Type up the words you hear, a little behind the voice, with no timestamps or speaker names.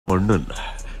ஒன்றும் இல்லை,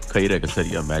 கைரேகை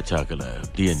சரியாக மேட்ச் ஆகலை.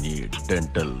 டிஎன்ஏ,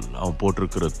 டென்டல், அவன்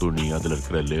போட்டிருக்கிற துணி, அதில்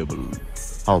இருக்கிற லேபிள்,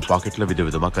 அவன் பாக்கெட்டில்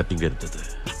விதவிதமாக கத்திங்க இருந்தது.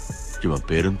 இவன்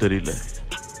பேரும் தெரியல,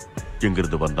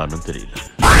 எங்கிருந்து வந்தான்னு தெரியல.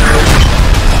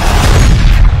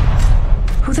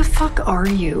 Who the fuck are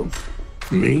you?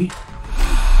 Me?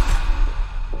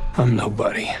 I'm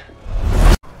nobody.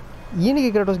 இன்னைக்கு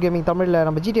கிரேட்டோஸ் கேமிங் தமிழில்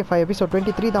நம்ம gtav எபிசோட்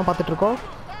 23 தான் பார்த்துட்ருக்கோம்.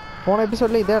 போன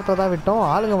எபிசோடில் இதே இடத்துல தான் விட்டோம்.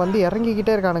 ஆளுங்க வந்து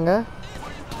இறங்கிக்கிட்டே இருக்கானுங்க.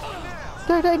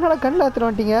 என்னடா கண்ணில் எடுத்துட்டு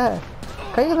வந்துட்டீங்க?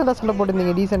 கையில் தான் சண்டை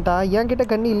போட்டிருந்தீங்க டீசெண்டாக. என்கிட்ட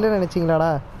கண்ணி இல்லைன்னு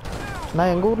நினச்சிங்களாடா?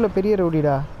 நான் எங்கள் ஊரில் பெரிய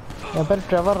ரவுடிடா. என் பேர்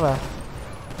ட்ரெவர்ரா.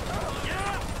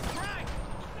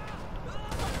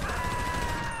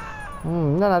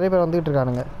 இன்னும் நிறைய பேர் வந்துக்கிட்டு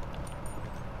இருக்கானுங்க.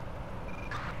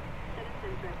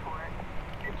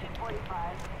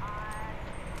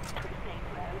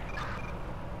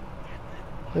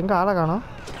 எங்கே ஆளை காணோம்?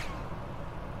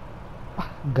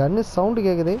 கன்னு சவுண்டு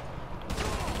கேட்குது.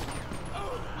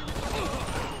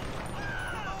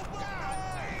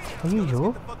 ஐயோ,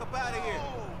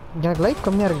 எனக்கு லைஃப்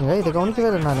கம்மியாக இருக்குங்க. இதை கவனிக்கவே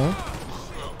இல்லை நான்.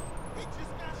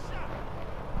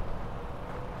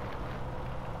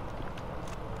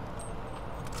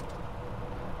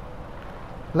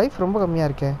 லைஃப் ரொம்ப கம்மியாக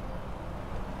இருக்கேன்.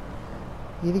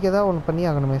 இதுக்கு எதாவது ஒன்று பண்ணி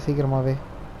ஆகணுமே சீக்கிரமாகவே.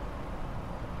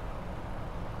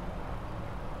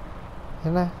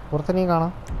 என்ன ஒருத்தனையும்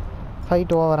காணோம்.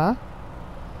 ஃபைட் ஓவரா?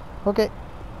 ஓகே,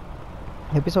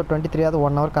 எபிசோட் 23 அது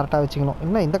 1 ஹவர் கரெக்டாக வச்சுக்கணும்.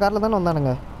 இன்னும் இந்த காரில் தானே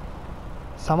வந்தானுங்க.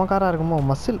 செம காராக இருக்குமோ.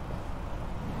 மசில்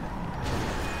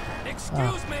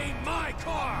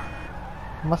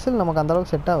மசில் நமக்கு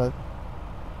அந்தளவுக்கு செட் ஆகாது.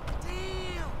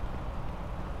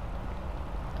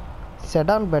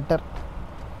 Sedan better.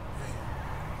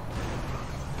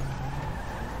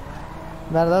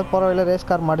 வேறு ஏதாவது போகிற வழியில் ரேஸ்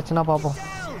கார் மாடிச்சுன்னா பார்ப்போம்.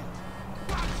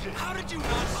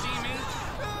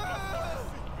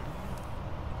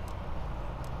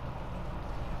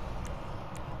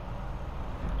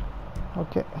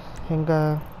 ஓகே, இங்கே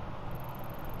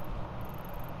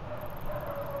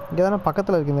தானே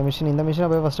பக்கத்தில் இருக்குது இந்த மிஷின். இந்த மிஷினை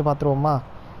போய் ஃபஸ்ட்டு பார்த்துருவோமா?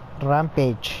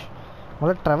 ரேம்பேஜ்.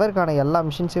 முதல்ல ட்ரெவருக்கான எல்லா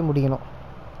மிஷின்ஸையும் முடிக்கணும்.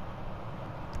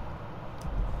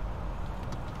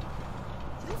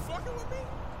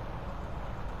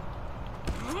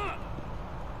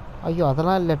 ஐயோ,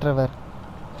 அதெல்லாம் இல்லை ட்ரெவர்.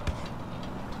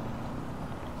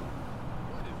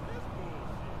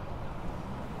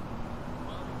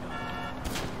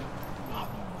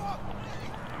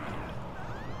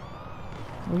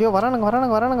 ஐயோ,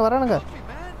 வரானுங்க.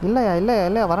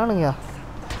 இல்லையா வரானுங்கயா.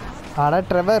 ஆடா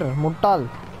ட்ரெவர் முட்டாள்.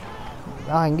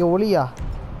 இங்கே ஒளியா?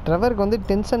 ட்ரெவருக்கு வந்து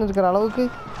டென்ஷன் இருக்கிற அளவுக்கு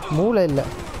மூளை இல்லை.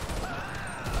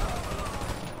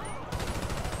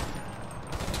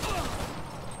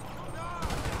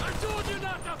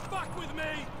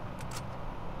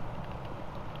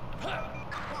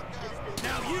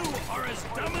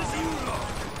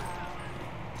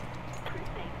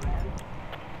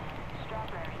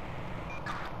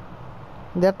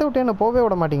 இந்த இடத்த விட்டு என்ன போகவே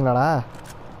விட மாட்டிங்களாடா?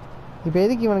 இப்போ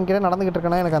எதுக்கு இவனுக்கிட்ட நடந்துக்கிட்டு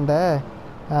இருக்கேன்னா, எனக்கு அந்த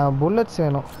புல்லட்ஸ்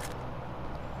வேணும்.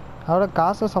 அதோட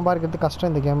காசும் சம்பாதிக்கிறது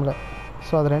கஷ்டம் இந்த கேமில்.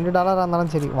 ஸோ அது $2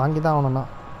 இருந்தாலும் சரி வாங்கி தான் ஆகணும்னா.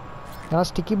 ஏன்னா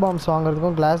ஸ்டிக்கி பாம்ஸ்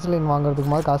வாங்குறதுக்கும் கிளாஸ்லின்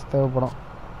வாங்குறதுக்குமாதிரி காசு தேவைப்படும்.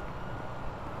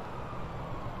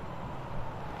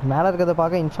 மேலே இருக்கிறத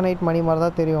பார்க்க இன்ஃபினைட் மணி மாதிரி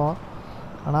தான் தெரியும்,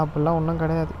 ஆனால் அப்படிலாம் ஒன்றும்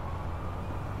கிடையாது.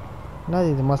 என்னது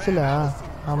இது? மசிலா?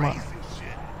 ஆமாம்.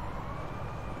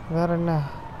 வேறு என்ன?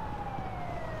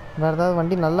 வேறு ஏதாவது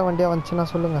வண்டி நல்ல வண்டியாக வந்துச்சுன்னா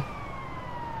சொல்லுங்கள்.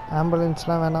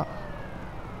 ஆம்புலன்ஸ்லாம் வேணாம்,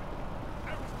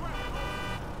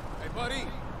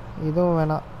 இதுவும்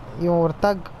வேணாம். இவன் ஒரு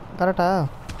தக் கரெக்டா?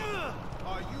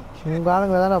 உங்கள்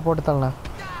ஆளுங்களை தான் நான் போட்டு தரேன்.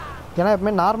 ஏன்னா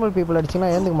எப்பவுமே நார்மல் பீப்புள்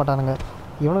அடிச்சிங்கன்னா ஏந்துக்க மாட்டானுங்க.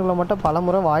 இவனுங்களை மட்டும் பல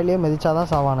முறை வாயிலே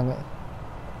மிதிச்சாதான் சாவானுங்க.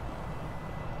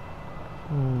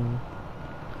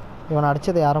 இவனை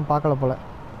அடித்ததை யாரும் பார்க்கல போல்,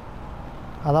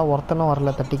 அதான் ஒருத்தனும்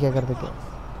வரல தட்டி கேட்குறதுக்கு.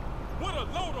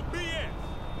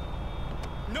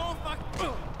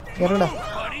 என்னடா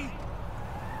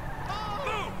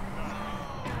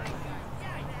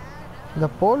இந்த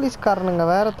போலீஸ்காரனுங்க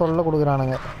வேற தொல்லை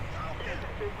கொடுக்குறானுங்க.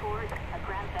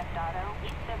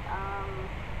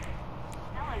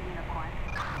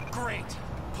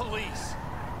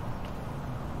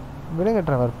 விடுங்க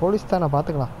ட்ரைவர், போலீஸ் தானே,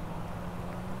 பார்த்துக்கலாம்.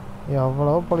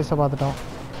 எவ்வளோ போலீஸை பார்த்துட்டோம்.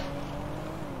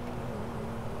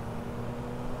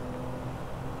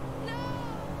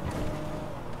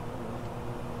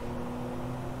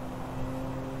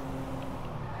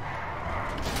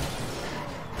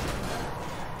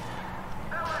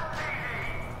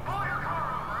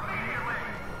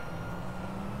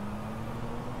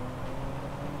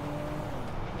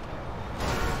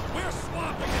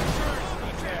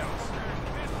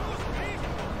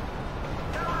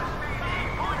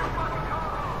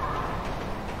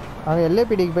 அங்கே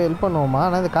எல்ஏபிடிக்கு போய் ஹெல்ப் பண்ணுவோமா?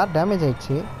 ஆனால் இந்த கார் டேமேஜ்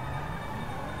ஆயிடுச்சு.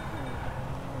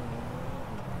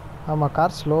 ஆமாம்,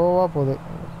 கார் ஸ்லோவாக போகுது.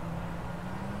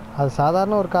 அது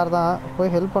சாதாரண ஒரு கார் தான்.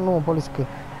 போய் ஹெல்ப் பண்ணுவோம் போலீஸ்க்கு.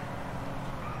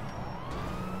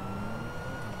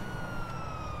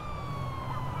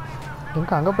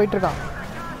 எங்கே அங்கே போயிட்டுருக்கான்?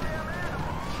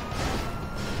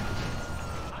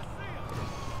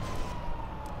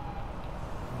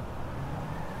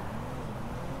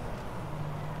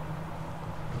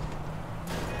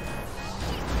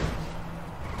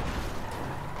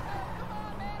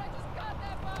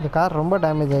 இந்த கார் ரொம்ப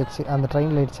டேமேஜ் ஆகிடுச்சு அந்த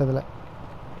ட்ரெயினில் இடிச்சதில்.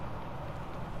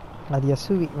 அது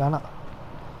எஸ்யூவி வேணாம்.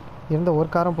 இருந்த ஒரு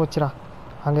காரம் போச்சுடா.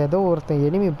 அங்கே ஏதோ ஒருத்தன்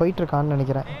எனிமி போயிட்டுருக்கான்னு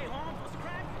நினைக்கிறேன்.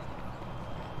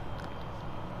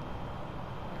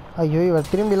 ஐயோ,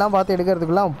 இவர் திரும்பிலாம் பார்த்து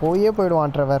எடுக்கிறதுக்குள்ள அவன்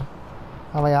போயிடுவான் ட்ரெவர்.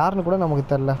 அவன் யாருன்னு கூட நமக்கு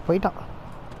தெரில, போயிட்டான்.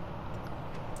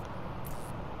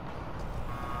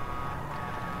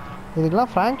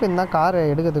 இதுக்கெலாம் ஃப்ராங்க்லின் தான் காரை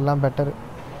எடுக்கிறதுக்கெலாம் பெட்டரு.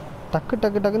 டக்கு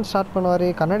டக்கு டக்குன்னு ஸ்டார்ட் பண்ணுவார்,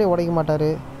 கண்ணாடி உடைக்க மாட்டார்.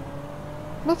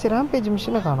 என்ன சரி ரேம்பேஜ்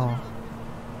மிஷினை காணோம்.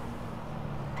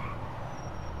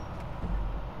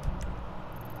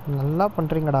 நல்லா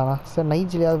பண்ணுறீங்கடா. சரி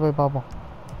நைட்லேயாவது போய் பார்ப்போம்.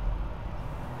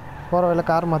 போகிற வழியில்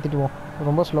கார் மாற்றிட்டுவோம்,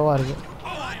 ரொம்ப ஸ்லோவாக இருக்குது.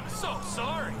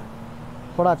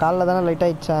 போடா, காலில் தானே லைட்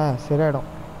ஆகிடுச்சேன், சரியாயிடும்.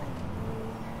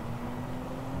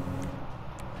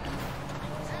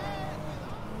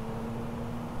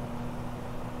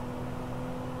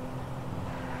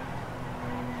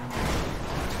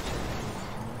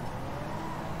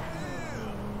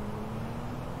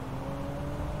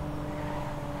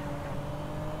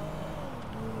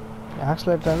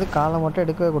 ஆக்சிலேட்டர் வந்து காலை மட்டும்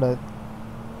எடுக்கவே கூடாது.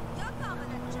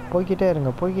 போய்கிட்டே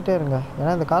இருங்க.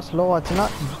 ஏன்னா இந்த கார் ஸ்லோ ஆச்சுன்னா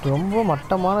ரொம்ப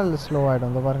மட்டமான ஸ்லோ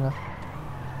ஆகிடும். இந்த பாருங்கள்.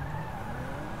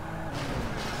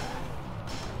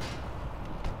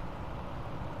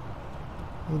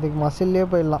 இதுக்கு மசில்லே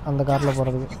போயிடலாம் அந்த காரில்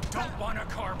போகிறதுக்கு.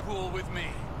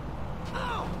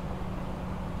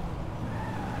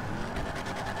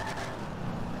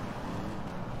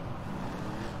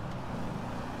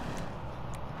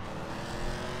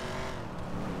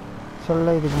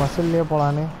 சொல்ல இதுக்கு மசில்லே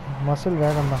போகலான்னு. மசில்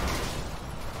வேகம்தான்.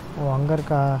 ஓ அங்கே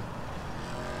இருக்கா?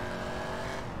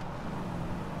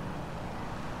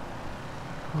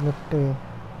 லெஃப்ட்டு.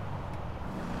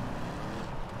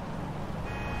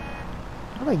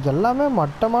 ஆனால் எல்லாமே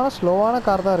மட்டமான ஸ்லோவான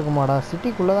கார் தான் இருக்குமாடா.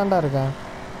 சிட்டிக்குள்ளே தான்டா இருக்கேன்.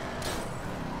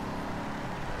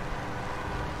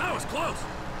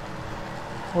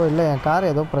 ஓ இல்லை, என்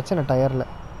கார் ஏதோ பிரச்சனை டயரில்.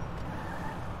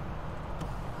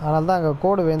 அதனால தான் அங்கே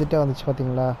கோடு வேந்துட்டே வந்துச்சு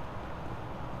பார்த்தீங்களா?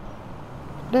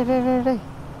 டேய் டேய் டேய் டேய்.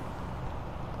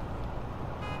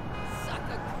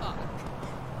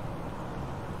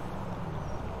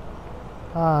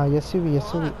 எஸ்யூவி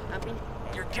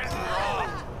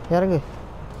இறங்கு.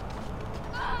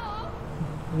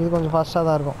 இது கொஞ்சம் ஃபாஸ்ட்டாக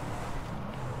தான் இருக்கும்.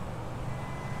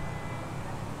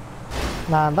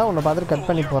 நான் தான் உன்னை பார்த்துட்டு கட்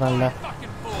பண்ணி போகிறேன்ல.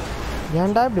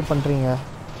 ஏன்டா இப்படி பண்ணுறீங்க?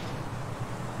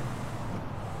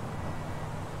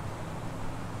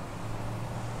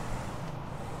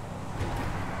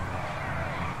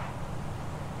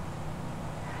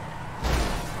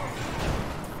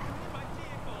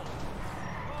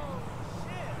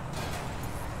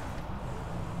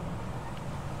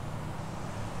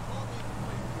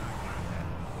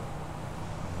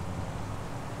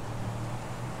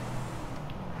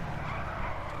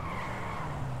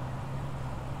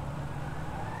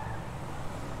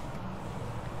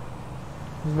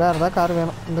 வேறு ஏதாவது கார்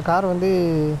வேணும். இந்த கார் வந்து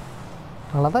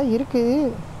நல்லா தான் இருக்குது.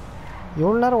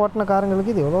 எவ்வளோ நேரம் ஓட்டின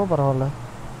காருங்களுக்கு இது எவ்வளோ பரவாயில்ல.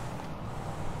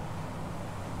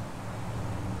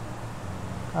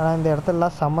 ஆனால் இந்த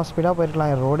இடத்துலலாம் செம்ம ஸ்பீடாக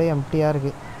போயிருக்கலாம். ரோடே எம்டியாக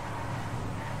இருக்குது.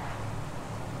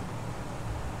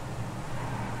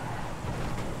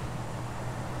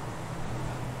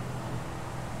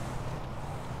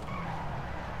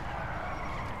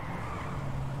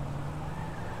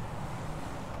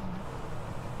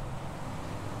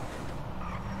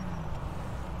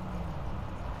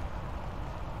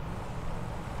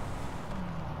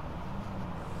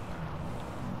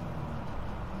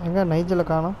 எங்கே நைஜில்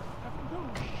காணோம்?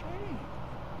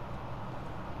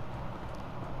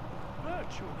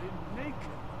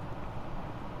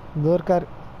 இதோ இருக்கார்.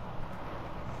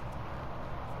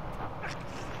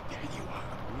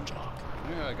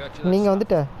 நீங்கள்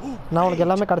வந்துட்ட. நான் உனக்கு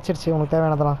எல்லாமே கிடச்சிருச்சு, உனக்கு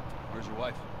தேவையானதெல்லாம்.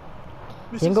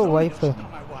 எங்கள் ஒய்ஃபு?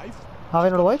 அவள்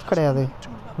என்னோடய ஒய்ஃப் கிடையாது.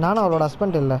 நானும் அவளோட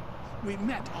ஹஸ்பண்ட் இல்லை.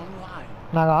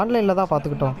 நாங்கள் ஆன்லைனில் தான்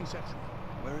பார்த்துக்கிட்டோம்.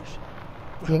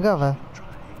 எங்கே அவள்?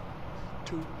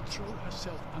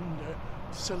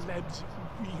 Celebs'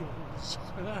 wheels.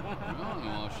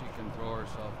 Well, she can throw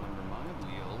herself under my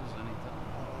wheels anytime.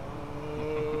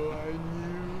 Oh, I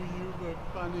knew you were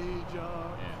fun funny,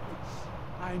 John.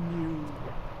 I knew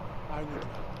I would.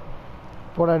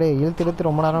 போடா டேய் இழுத்து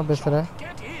ரொம்ப நேரம் பேசுற.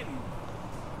 Get in.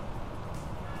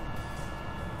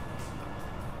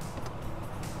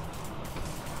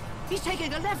 He's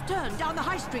taking a left turn down the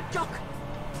high street, Jock.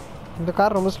 இந்த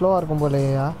car ரொம்ப ஸ்லோவா இருக்கும்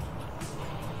போலயா?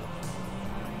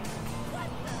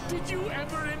 Did you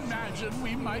ever imagine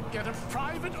we might get a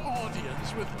private audience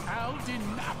with Al Di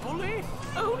Napoli?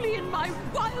 Only in my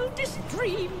wildest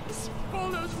dreams. All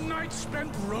those nights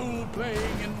spent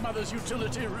role-playing in Mother's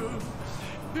utility room.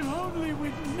 If only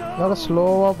we'd known. எவ்வளோ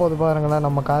ஸ்லோவா போகுது பாருங்களா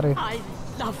நம்ம car. I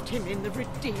loved him in the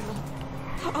Redeemer.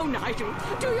 Oh, Nigel,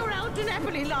 do your Al Di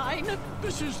Napoli line.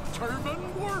 This is turban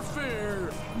warfare,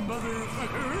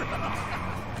 motherfucker.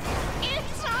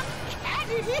 It's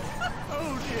uncanny.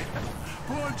 Oh dear.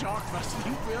 Poor Jock must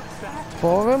think we're that.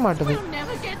 போவே மாட்டுது. We'll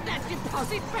never get that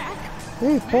deposit back.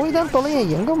 ஏய் போய் தான் தொலைய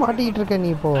எங்க மாட்டிட்டு இருக்க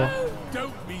நீ இப்போ? Oh,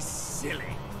 don't be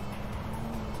silly.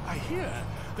 I hear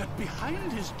that behind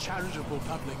his charitable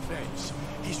public face,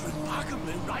 he's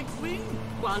remarkably right-wing.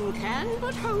 One can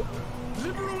but hope.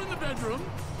 Liberal in the bedroom,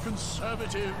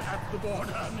 conservative at the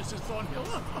border, Mrs.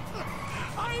 Thornhill.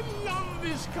 I love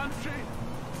this country.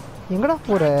 எங்கடா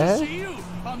போற? Glad to see you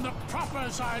on the proper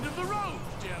side of the road,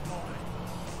 dear boy.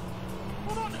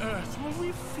 What on earth will we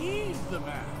feed the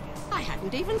man? I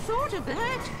hadn't even thought of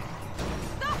that.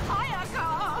 The hire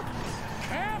car.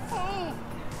 Careful!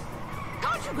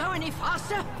 Can't you go any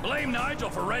faster? Blame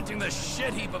Nigel for renting this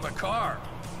shit heap of a car.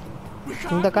 We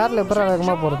can't இந்த கார்ல எப்பற lose it,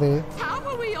 வேகமா John. போறது? How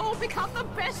will we all become the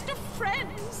best of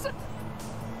friends?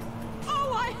 Oh,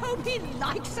 I hope he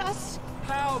likes us.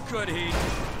 How could he?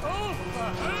 Oh, the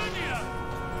hernia!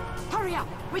 Hurry up.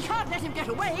 We can't let him get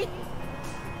away.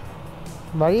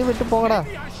 வழி விட்டு போங்கடா.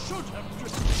 Maybe I should have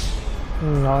just...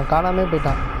 அவன் காணாமே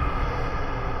போயிட்டான்.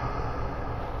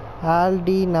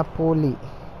 ஆல்டி நப்போலி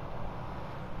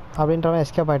அப்படின்றவன்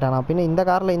escape ஆயிட்டானா? பின்ன இந்த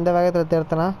காரில் இந்த வேகத்தில்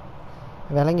தேர்த்தனா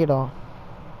விளங்கிடும்.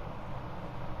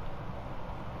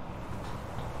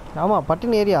 ஆமாம்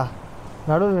பட்டின் ஏரியா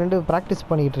நடுவில் ரெண்டு ப்ராக்டிஸ்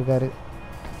பண்ணிக்கிட்டு இருக்காரு.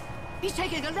 He's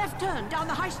taking a left turn down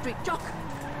the high street, Jock.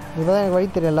 இப்போதான் எனக்கு வழி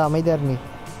தெரியல, அமைதியாக நீ.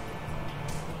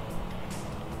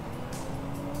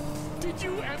 Did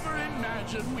you ever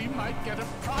imagine we might get a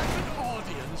private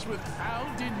audience with Al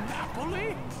Di Napoli?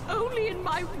 Only in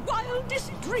my wildest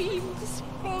dreams.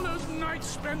 All those nights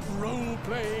spent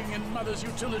role-playing in Mother's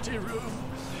utility room.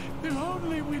 If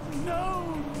only we'd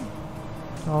known.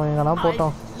 அவன் எங்கன்னா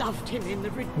போட்டோம், I loved him in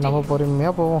the நம்ம Redeemer.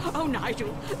 பொறுமையாக போவோம். Oh,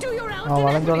 Nigel, do your Al Di அவன்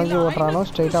வளைஞ்சு Napoli வளைஞ்சு ஓட்டுறானோ line.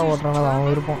 ஸ்ட்ரைட்டாக ஓட்டுறானோ அது அவன்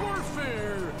விருப்பம்.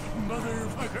 Warfare,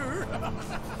 motherfucker.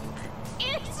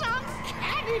 It's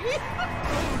uncanny.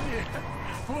 Oh dear.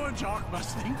 Poor Jock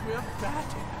must think we're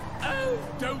batty. Oh,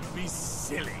 don't be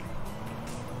silly.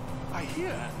 I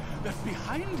hear that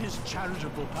behind his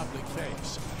charitable public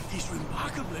face, he's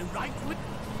remarkably right-wing.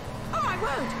 Oh, my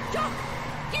word, Jock!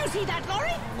 Do you see that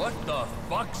lorry? What the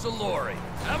fuck's a lorry?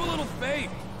 Have a little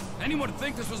faith. Anyone would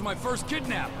think this was my first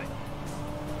kidnapping.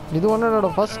 இது ஒன்னோட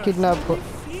first kidnap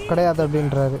கிடையாது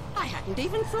அப்படின்றாரு. I hadn't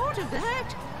even thought of that.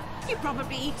 You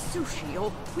probably eat sushi or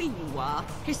quinoa.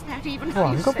 Is that even O how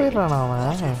you அங்கே say it? போயிடுறானா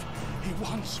அவன்? He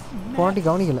wants போனாட்டி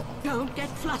கவனிக்கல. Don't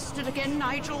get flustered again,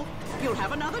 Nigel. You'll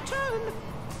have another turn.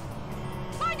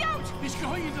 Find out! He's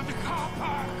going into the car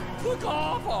park. The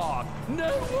car park.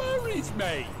 No worries,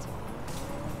 mate.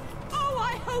 Oh,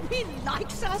 I hope he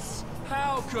likes us.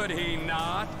 How could he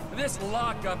not? This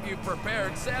lockup you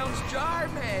prepared sounds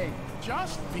charming.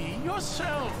 Just be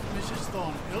yourself, Mrs.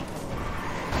 Thornhill.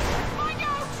 Find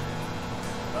out!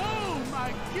 Oh, my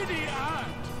giddy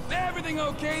aunt. Everything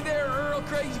okay there, Earl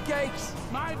Crazy Cakes?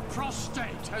 My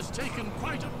prostate has taken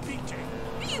quite a beating.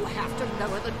 You have to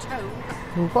lower the tone.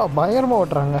 இப்போ பயங்கரமாக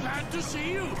ஓட்டுறாங்க. Glad to see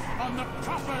you on the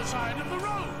proper side of the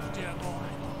road, dear boy.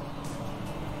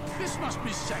 This must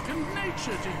be second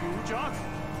nature to you, Jock.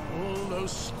 All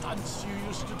those stunts you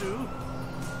used to do.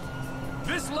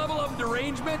 This level of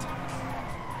derangement?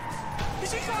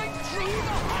 Is he going through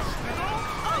the hospital?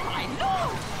 Oh, my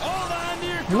Lord! Hold on to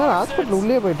your என்ன hospital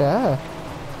உள்ளே போயிட்ட?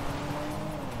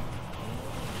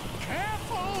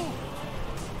 Careful!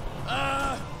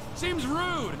 Seems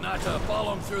rude not to follow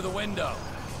him through the window.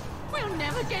 We'll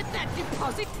never get that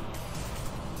deposit.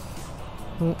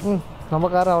 நம்ம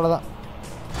car அவ்வளோதான்.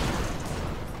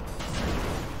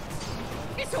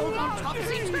 It's all gone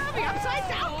topsy-turvy, upside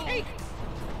down cake.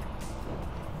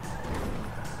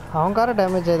 அவன் காரை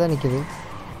damage ஆகி தான் நிற்கிது.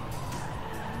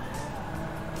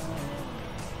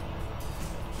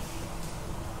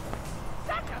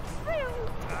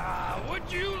 Would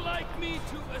you like me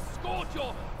to escort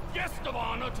your guest of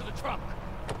honor to the trunk?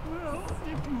 Well,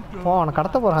 if you ஓ அவனை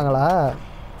கடத்த போகிறாங்களா?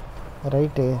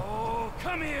 Right. Oh,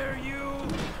 come here, you.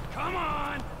 Come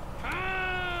on.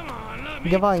 Come on. Let me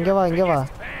இங்கே வா இங்கே வா இங்கே வா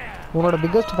உன்னோட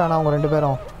பிக்கஸ்ட் ஃபேன் அவங்க ரெண்டு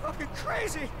பேரும் fucking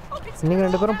crazy. நீங்கள்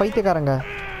ரெண்டு பேரும் பைத்தியக்காரங்க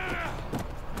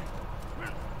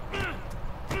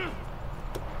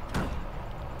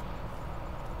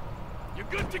You're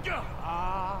good to go.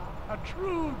 Ah, a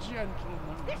true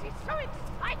gentleman. This is so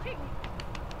exciting.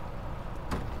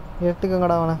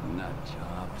 எடுத்துக்கோங்கடா அவனை Nut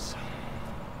jobs.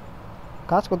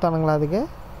 காசு கொடுத்தானுங்களா அதுக்கு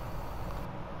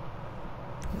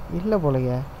இல்லை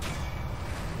போலையே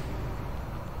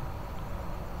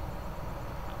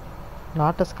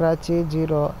not scratch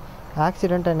 0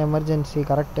 accident and emergency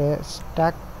correct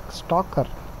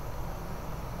ஸ்டாக்கர்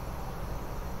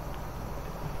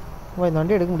ஓ இந்த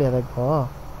வண்டி எடுக்க முடியாதா இப்போ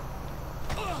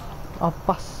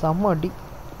அப்பா செம்ம அடி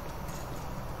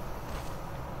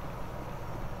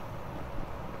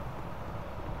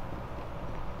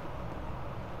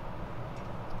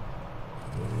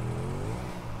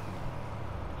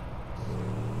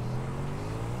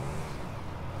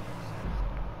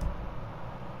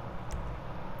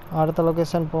அடுத்த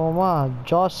லொக்கேஷன் போவோமா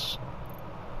ஜாஷ்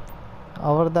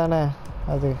அவர் தானே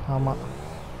அது ஆமாம்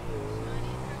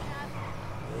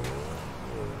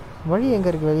வழி எங்கே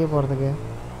இருக்குது வெளியே போகிறதுக்கு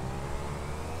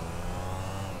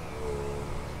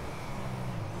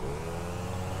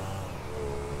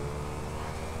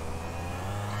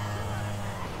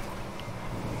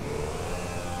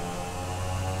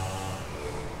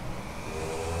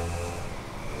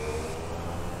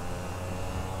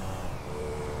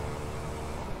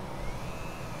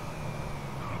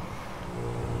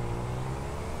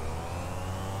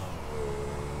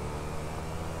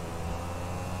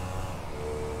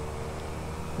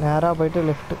நேராக போயிட்டு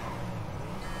லெஃப்ட்டு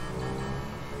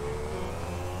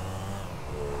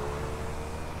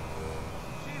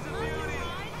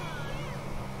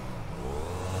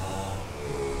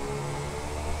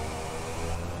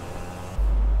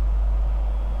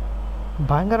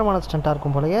பயங்கரமான ஸ்டண்ட்டாக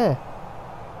இருக்கும் போலயே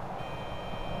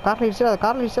காரில்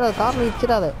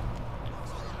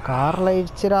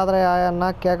இடிச்சிடாத ஆயான்னா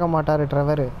கேட்க மாட்டார்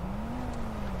ட்ரெவர்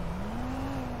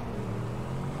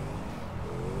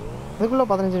இதுக்குள்ளே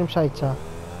 15 நிமிஷம் ஆயிடுச்சா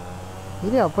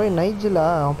இல்லையா போய் நைஜில்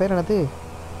அவன் பேர் என்னது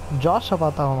ஜாஷை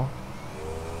பார்த்தாகணும்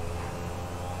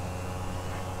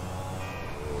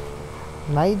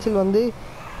நைஜில் வந்து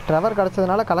ட்ரெவர்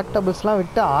கிடச்சதுனால கலெக்டபிள்ஸ்லாம்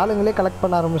விட்டு ஆளுங்களே கலெக்ட்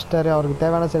பண்ண ஆரம்பிச்சிட்டாரு அவருக்கு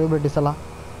தேவையான செலிபிரிட்டிஸ் எல்லாம்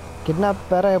கிட்னாப்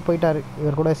பேர போயிட்டார்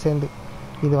இவர் கூட சேர்ந்து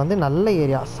இது வந்து நல்ல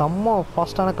ஏரியா செம்ம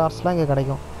ஃபாஸ்ட்டான கார்ஸ்லாம் இங்கே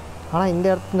கிடைக்கும் ஆனால் இந்த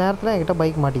நேரத்தில் என்கிட்ட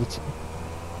பைக் மாட்டிக்கிச்சு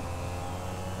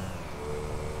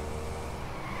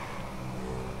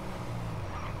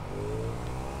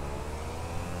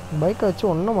பைக்கை வச்சு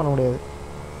ஒன்றும் பண்ண முடியாது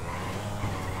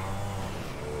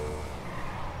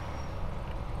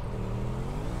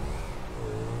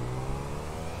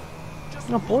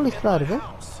போலீஸ் தான் இருக்கு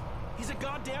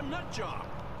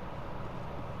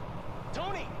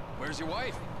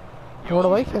இவனோட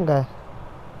வைஃப் எங்க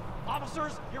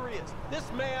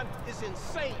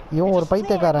இவன் ஒரு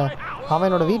பைத்தியக்காரன் அவன்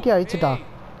என்னோட வீட்டையே அழிச்சிட்டான்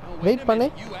வெயிட் பண்ணு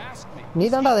நீ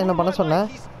தாண்டா அதை என்ன பண்ண சொன்ன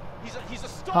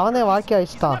அவன் தான் வாழ்க்கையை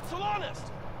அழிச்சிட்டான்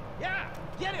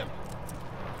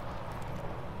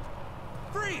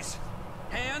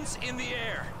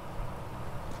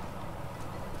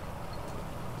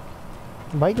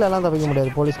பைக்ல எல்லாம் தப்பிக்க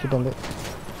முடியாது போலீஸ் கிட்ட இருந்து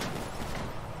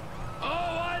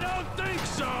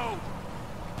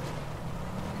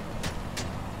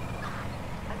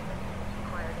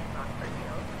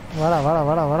வாடா வாடா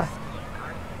வாடா வாடா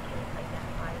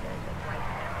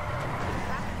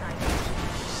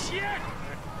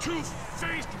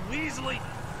Two-faced weaselly.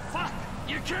 Fuck!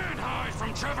 You can't hide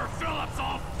from Trevor Phillips.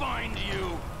 I'll find you.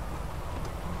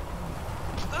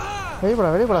 வெளியே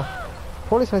போடா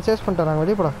போலீஸ் சேஸ் பண்ணிட்டு வராங்க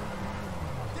வெளியே போடா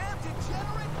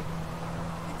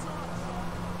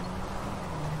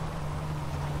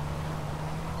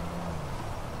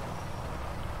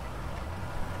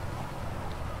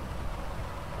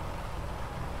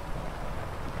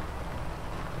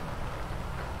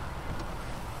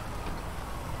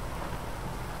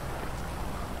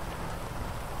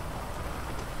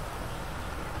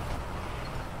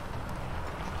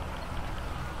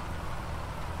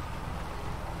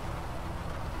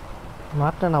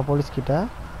மாட்டேன் நான் போலீஸ்கிட்ட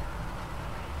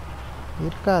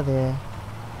இருக்காது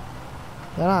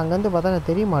ஏன்னா அங்கேருந்து பார்த்தா எனக்கு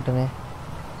தெரிய மாட்டேனே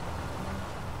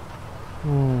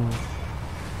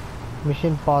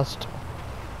மிஷின் பாஸ்ட்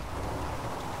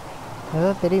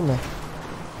ஏதாவது தெரியுமே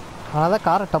ஆனால் தான்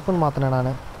காரை டப்புன்னு மாற்றினேன்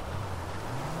நான்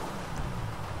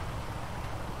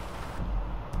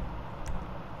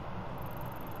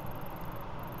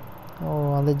ஓ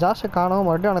அந்த ஜாஷை காணோம்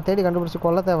மறுபடியும் அவனை தேடி கண்டுபிடிச்சி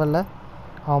கொல்ல தேவையில்ல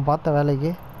அவன் பார்த்த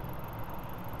வேலைக்கு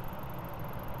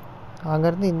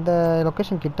அங்கேருந்து இந்த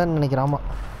லொக்கேஷன் கிட்டன்னு நினைக்கிறாமா.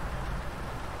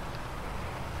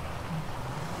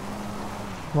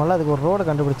 முதல்ல அதுக்கு ஒரு ரோடு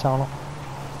கண்டுபிடிச்சாகணும்.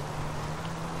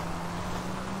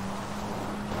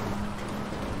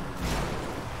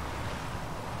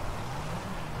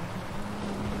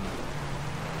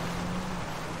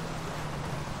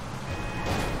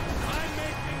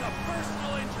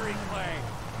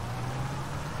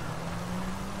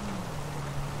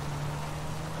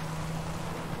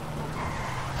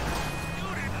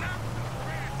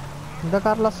 இந்த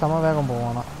காரில் செம வேகம்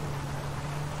போவானா.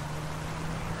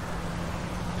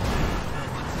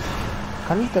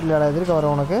 கண் தெரியலடா எதிர்க்க வர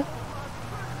உனக்கு.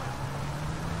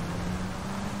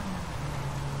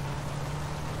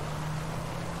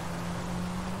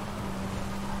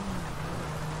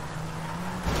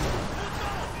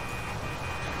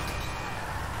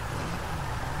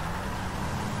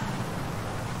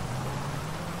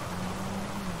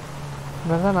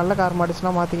 வேறு நல்ல கார்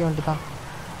மாட்டிச்சுன்னா மாற்றிக்க வேண்டியதான்.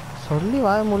 சொல்லி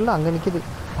வாய முடியல அங்கே நிற்கிது.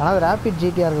 ஆனால் அது ரேபிட்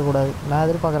ஜிடியாக இருக்கக்கூடாது. நான்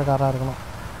எதிர்பார்க்குற காராக இருக்கணும்.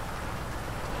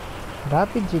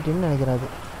 ரேபிட் ஜிடின்னு நினைக்கிறாது.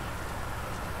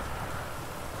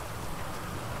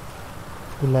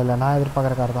 இல்லை நான்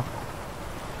எதிர்பார்க்குற கார் தான்.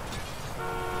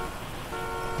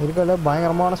 இருக்கிறதுல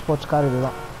பயங்கரமான ஸ்போர்ட்ஸ் கார்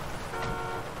இதுதான்.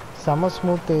 செம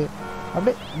ஸ்மூத்து.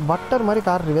 அப்படியே பட்டர் மாதிரி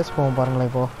கார் ரிவர்ஸ் போகும்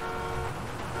பாருங்களேன். இப்போது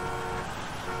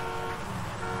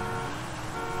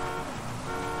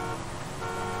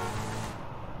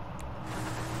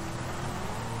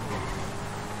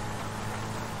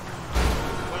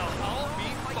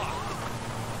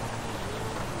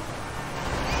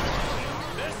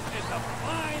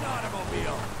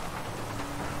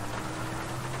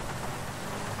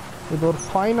இது ஒரு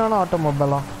ஃபைனான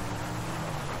ஆட்டோமொபைலா.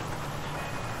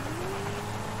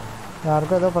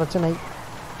 யாருக்கும் ஏதோ பிரச்சனை.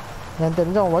 எனக்கு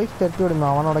தெரிஞ்ச அவன் ஒய்ஃப் தெரிஞ்சு விடுமே.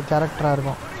 அவனோட கேரக்டராக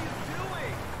இருக்கும்.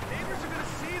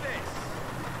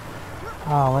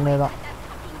 அவனே தான்.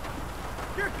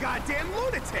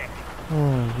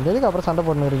 எதுக்கு அப்புறம் சண்டை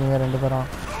போட்டுன்னு இருக்கீங்க ரெண்டு பேரும்?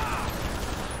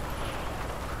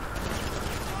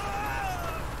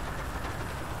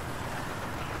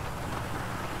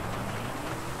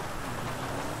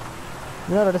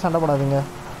 இன்னும் ரெண்டு சண்டை போடாதீங்க.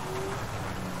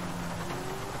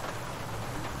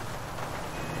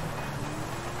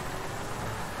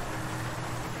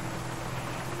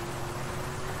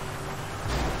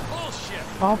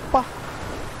 அப்பா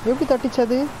எப்படி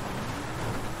தட்டிச்சது?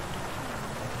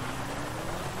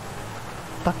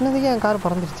 தட்டினதுக்கே என் கார்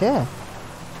பறந்துருச்சே.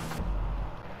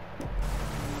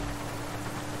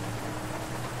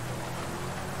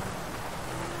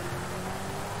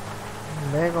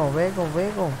 வேகம் வேகம்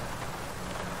வேகம்.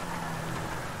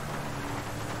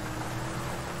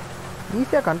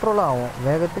 ஈஸியாக கண்ட்ரோலாக ஆகும்.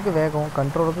 வேகத்துக்கு வேகம்,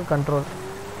 கண்ட்ரோலுக்கு கண்ட்ரோல்.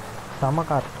 செம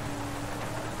கார்.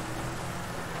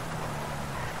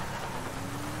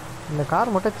 இந்த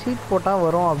கார் மட்டும் சீட் போட்டால்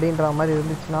வரும் அப்படின்ற மாதிரி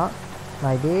இருந்துச்சுன்னா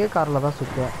நான் இதே காரில் தான்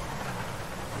சுற்றுவேன்.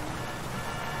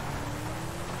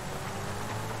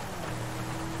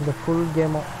 இந்த ஃபுல்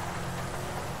கேமும்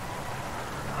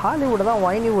ஹாலிவுட் தான்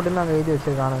வைனிவுட்னு அங்கே எழுதி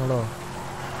வச்சுருக்கானுங்களோ.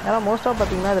 ஏன்னா மோஸ்ட்டாக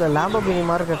பார்த்தீங்கன்னா இதில் லேம்போர்கினி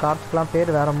மாதிரி இருக்க கார்ஸ்க்கெலாம்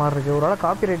பேர் வேறு மாதிரி இருக்குது. ஒரு வேளை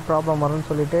காப்பிரைட் ப்ராப்ளம் வரும்னு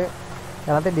சொல்லிட்டு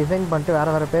எல்லாத்தையும் டிசைன் பண்ணிட்டு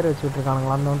வேறு பேர் வச்சுக்கிட்டு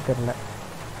இருக்கானுங்களான்னு தெரில.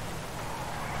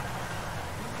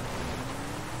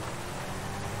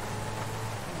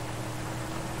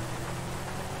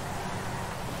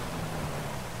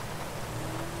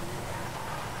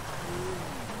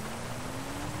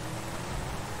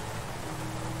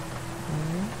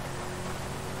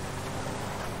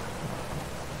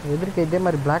 எதிர்க்க இதே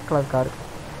மாதிரி பிளாக் கலர் கார்.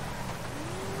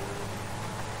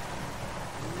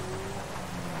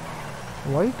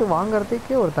 ஒயிட்டு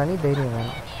வாங்கிறதுக்கே ஒரு தனி தைரியம்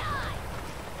வேணும்.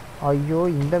 ஐயோ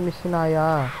இந்த மிஷினாயா?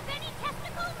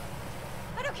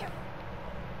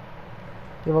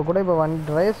 இவ கூட இப்போ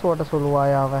ரேஸ் ஓட்ட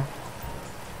சொல்லுவாயா? அவன்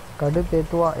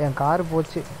கடுப்பேத்துவா. என் கார்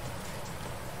போச்சு.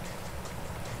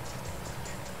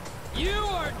 You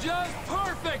are just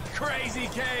perfect, crazy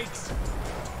cakes.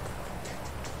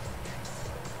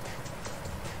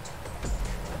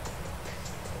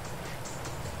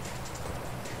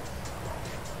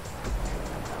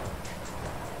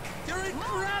 You're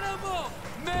incredible.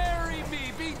 Marry me.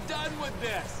 Be done with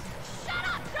this. Shut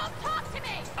up! Don't talk to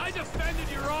me! I defended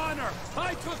your honor.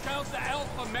 I took out the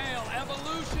alpha male.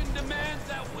 Evolution demands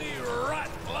that we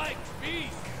rut like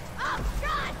beasts. Oh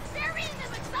God! Burying the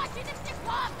misogynistic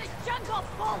law of the jungle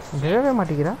bullshit! வேகவே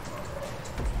மாட்டேங்கிறா.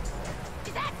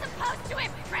 Is that supposed to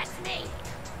impress me?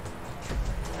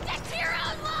 Get to your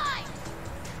own line!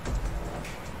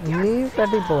 நீ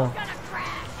கட்டி போ. Gonna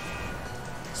crash!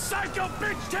 Psycho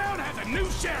bitch town has a new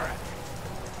sheriff.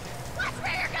 Watch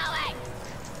where you're going!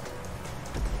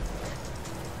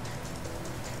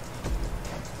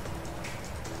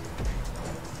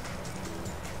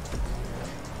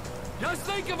 Just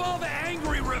think of all the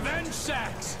angry revenge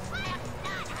sex. I am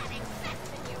not having sex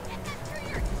with you. Get that through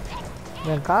your thick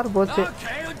N car போச்சு.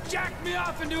 Okay, well, jack me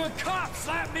off into a cop,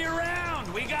 slap me around.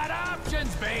 We got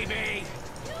options, baby.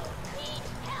 You need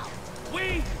help. We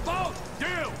both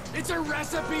do. It's a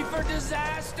recipe for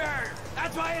disaster.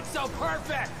 That's why it's so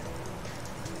perfect.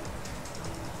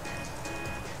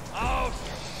 Oh,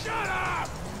 shut up!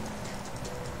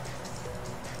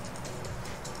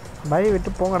 வழி விட்டு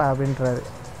போங்கடா அப்படின்றாரு.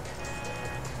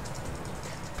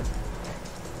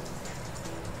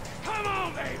 Come on,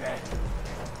 baby.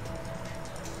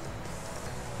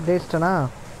 டேஸ்டனா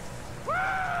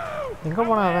எங்க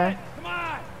போனா அவன்? Come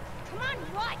on. Come on,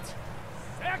 what?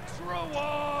 X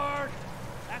reward.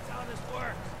 That's how this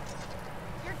works.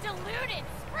 You're deluded.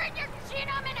 Spread your chin.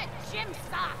 I'm in a gym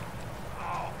sock.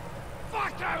 Oh,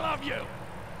 fuck! I love you.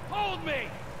 Hold me.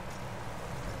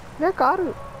 ஏன் car?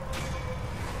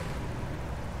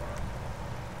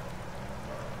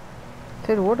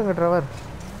 சரி ஓட்டுங்க Trevor.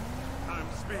 I'm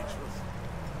speechless.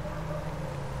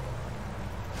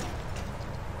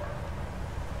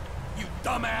 You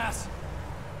dumbass.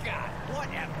 God,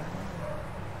 whatever.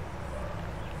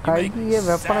 கையே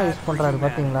வெப்பனை use பண்றாரு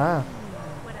பாத்தீங்களா?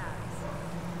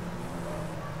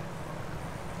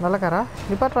 நல்ல காரா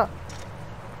நிப்பாட்றா.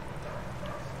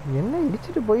 என்ன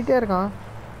இடிச்சிட்டு போயிட்டே இருக்கான்.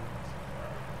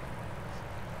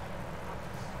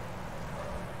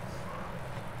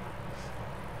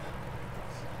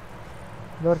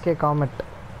 இதோர்க்கே காமெண்ட்.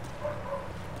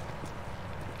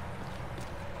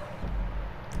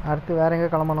 அடுத்து வேற எங்கே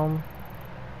கிளம்பணும்?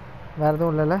 வேறு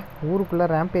எதுவும் இல்லைல்ல? ஊருக்குள்ளே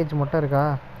ரேம்பேஜ் மட்டும் இருக்கா?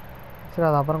 சரி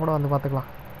அது அப்புறம் கூட வந்து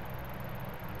பார்த்துக்கலாம்.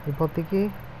 இப்போதைக்கு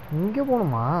இங்கே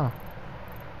போகணுமா?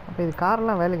 அப்போ இது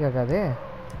காரெலாம் வேலை கேட்காது.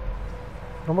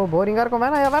 ரொம்ப போரிங்காக இருக்கும்.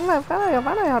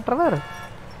 வேணாம் ட்ரெவர்.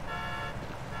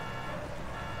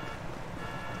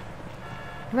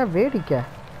 என்ன வேடிக்கை?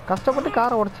 கஷ்டப்பட்டு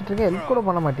காரை உடச்சிட்ருக்கேன், ஹெல்ப் கூட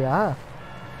பண்ண மாட்டியா?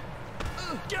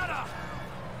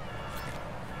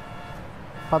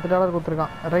 $10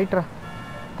 கொடுத்துருக்கான். ரைட்ரா,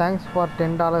 தேங்க்ஸ் ஃபார்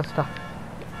 $10டா.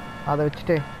 அதை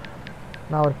வச்சுட்டு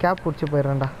நான் ஒரு கேப் பிடிச்சி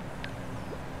போயிடுறேன்டா.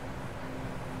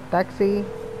 Taxi.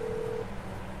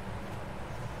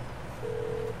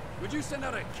 Would you send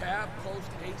out a cab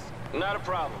post haste? Not a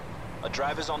problem. A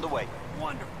driver's on the way.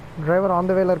 Wonderful. Driver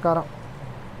on the வேல இருக்காராம்.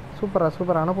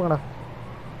 சூப்பரா அனுப்புங்கடா.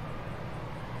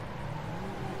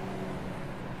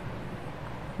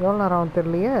 எவ்வளோ நேரம் ஆகும்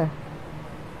தெரியலையே.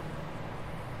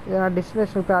 நான்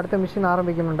டெஸ்டினேஷனுக்கு போய் அடுத்த மிஷின்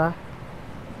ஆரம்பிக்கணும்டா.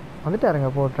 வந்துட்டாருங்க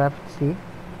இப்போ டிராஃபிக் சி.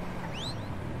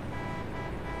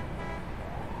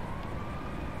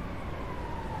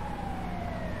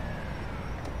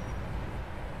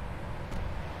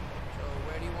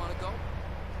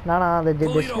 நானா அந்த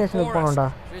டெஸ்டினேஷனுக்கு போகணும்டா.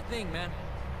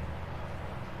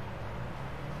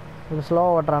 இது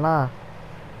ஸ்லோவாக ஓட்டுறானா?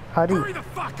 ஹரி.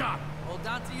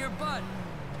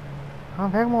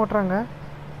 வேகமாக ஓட்டுறாங்க.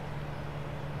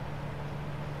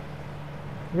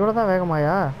 இவ்வளோ தான்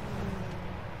வேகமாயா?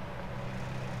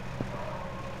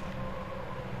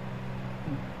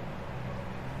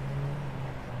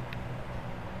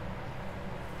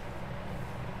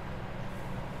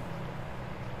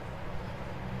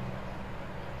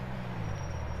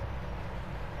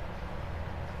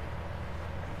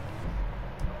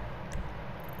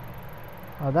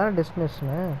 அதான்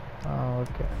டெஸ்டினேஷனு.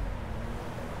 ஓகே,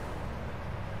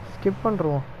 ஸ்கிப்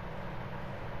பண்ணுறோம்.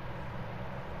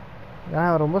 ஏன்னா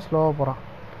ரொம்ப ஸ்லோவாக போகிறான்.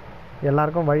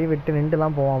 எல்லாருக்கும் வழி விட்டு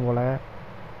நின்றுலாம் போவான் போல்.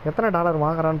 எத்தனை டாலர்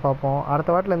வாங்குறான்னு பார்ப்போம். அடுத்த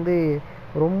வாட்டிலேருந்து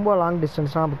ரொம்ப லாங்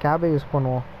டிஸ்டன்ஸ்னால் நம்ம கேபே யூஸ்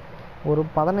பண்ணுவோம். ஒரு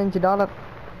 $15.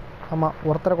 ஆமாம்,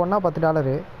 ஒருத்தரை கொண்டா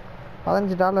 $10.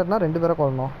 $15 2 பேரை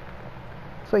கொள்ளணும்.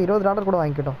 ஸோ $20 கூட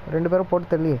வாங்கிக்கிட்டோம். 2 பேரும்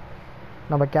போட்டு தள்ளி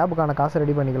நம்ம கேபுக்கான காசை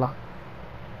ரெடி பண்ணிக்கலாம்.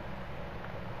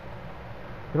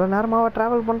 இவ்வளோ நேரமாக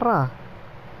ட்ராவல் பண்ணுறான்.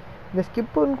 இந்த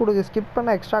ஸ்கிப்புன்னு கொடுக்கு. ஸ்கிப் பண்ண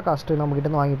எக்ஸ்ட்ரா காஸ்ட்டு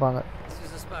நம்மக்கிட்டேருந்து வாங்கிப்பாங்க.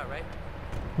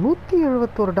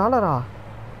 $171.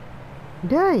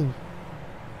 டேய்,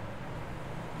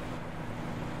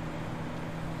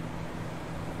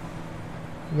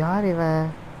 யார் இவன்?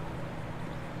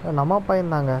 நம்ம அப்பா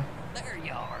இருந்தாங்க.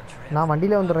 நான்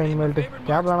வண்டியிலே வந்துடுறேன் இனிமேல்ட்டு.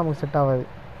 கேப்லாம் நமக்கு செட் ஆகாது.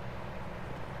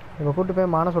 இப்போ கூப்பிட்டு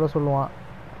போய் மானசோட சொல்லுவான்.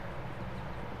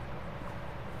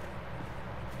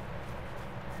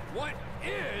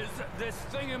 This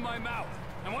thing in my mouth.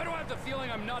 And why do I have the feeling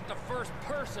I'm not the first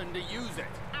person to use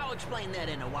it? I'll explain that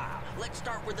in a while. Let's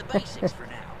start with the basics for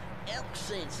now. Elk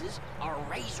senses are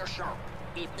razor sharp.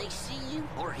 If they see you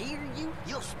or hear you,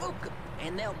 you'll spook them,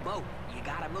 and they'll bolt. You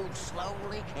gotta move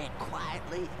slowly and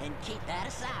quietly and keep that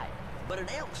aside. But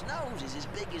an elk's nose is as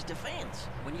big as defense.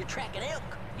 When you're tracking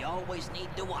elk, you always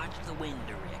need to watch the wind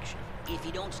direction. If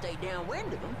you don't stay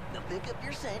downwind of them, they'll pick up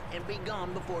your scent and be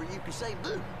gone before you can say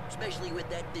boo. Especially with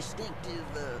that distinctive,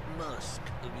 musk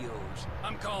of yours.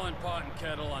 I'm calling pot and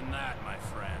kettle on that, my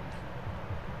friend.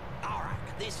 Alright,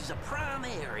 this is a prime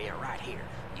area right here.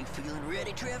 You feeling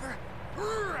ready, Trevor?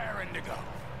 Raring to go.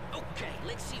 Okay,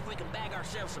 let's see if we can bag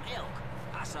ourselves some elk.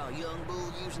 I saw a young bull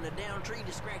using a down tree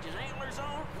to scratch his antlers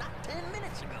on not 10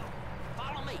 minutes ago.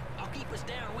 Follow me. I'll keep us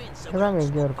downwind so we இதாங்க don't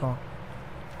இங்கே இருக்கோம்.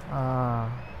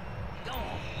 Go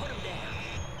on, put him down.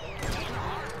 In the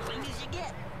heart, clean as you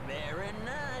get. Very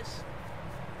nice.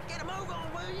 Get a move on,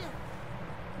 will you?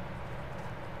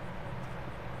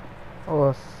 O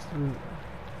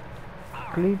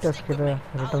Cletus கிட்ட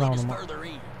return ஆகணுமா?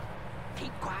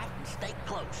 Keep quiet and stay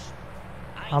close.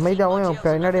 அமைதியாகவும்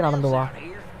பின்னாடி நடந்து வா.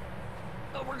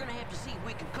 But we're gonna have to see if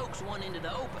we can coax one into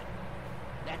the open.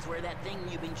 That's where that thing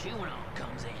you've been chewing on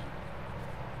comes in.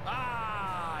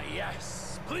 Ah, yes.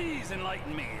 Please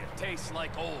enlighten me. It tastes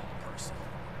like old person.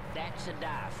 That's a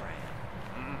diaphragm.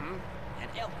 Mm-hmm. An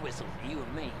elk whistle for you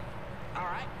and me. All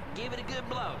right, give it a good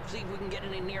blow. See if we can get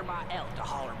any nearby elk to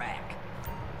holler back.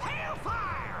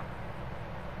 Hellfire!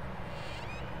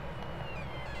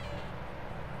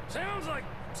 Sounds like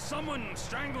someone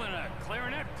strangling a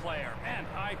clarinet player. And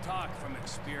I talk from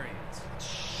experience.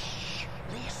 Shh.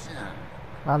 Listen.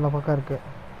 அந்த பக்கம் இருக்கு.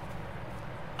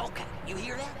 Okay, you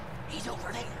hear that? He's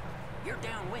over there. You're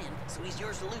downwind, so he's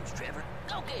yours to lose, Trevor.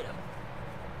 Go get him.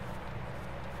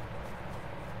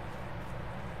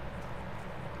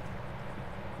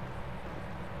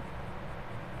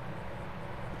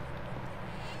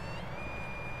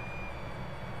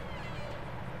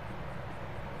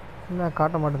 என்ன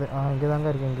காட்ட மாட்டேது. இங்கே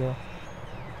தாங்க இருக்கு. இங்கேயோ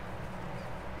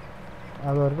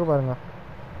அது வரைக்கும் பாருங்க.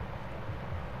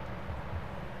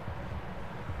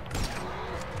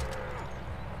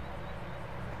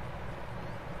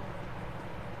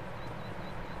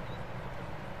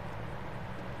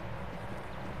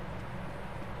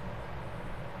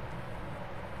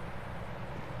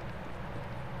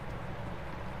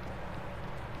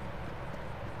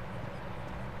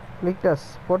 Cletus,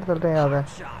 போட்டு தள்ளிட்டேன் அதை.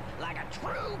 Like a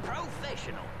true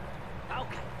professional.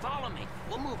 Okay, follow me.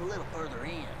 We'll move a little further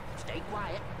in. Stay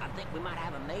quiet. I think we might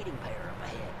have a mating pair up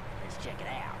ahead. Let's check it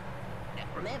out. Now,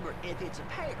 remember, if it's a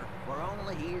pair, we're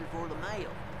only here for the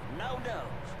male. No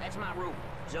does. That's my rule.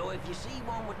 So if you see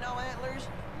one with no antlers,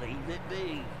 leave it be.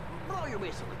 Blow your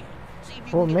whistle again. See if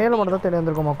you can மேலே மட்டும் தான் தெரிய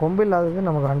வந்திருக்கோமா? கொம்பு இல்லாதது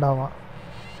நமக்கு வேண்டாமா?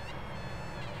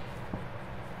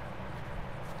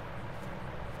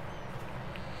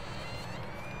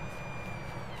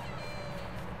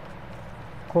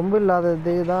 கொம்பு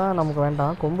இல்லாதது தான் நமக்கு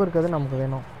வேண்டாம், கொம்பு இருக்கிறது நமக்கு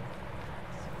வேணும்.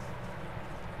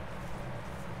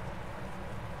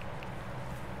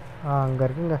 அங்கே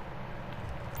இருக்குங்க.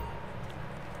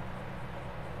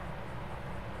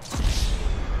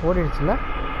 ஓடிடுச்சுல?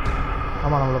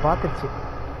 ஆமாம், நம்மளை பார்த்துருச்சு.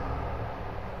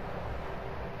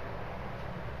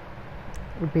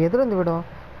 இப்போ எதுலேருந்து விடும்?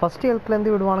 ஃபர்ஸ்ட்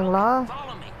ஹெல்த்லேருந்து விடுவானுங்களா?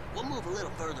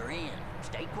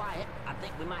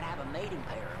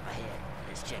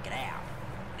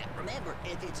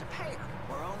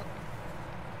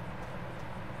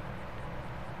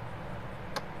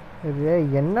 இது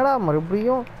என்னடா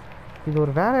மறுபடியும் இது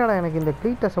ஒரு வேலையாடா. எனக்கு இந்த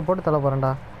க்ளீட்டஸை போட்டு தள்ள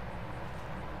போகிறேன்டா.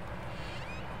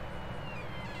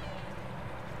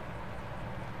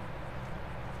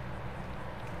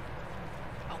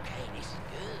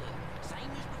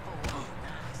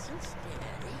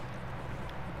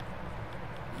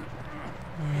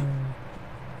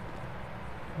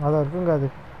 அதான் இருக்குங்க, அது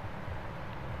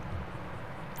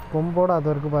கொம்போடு அது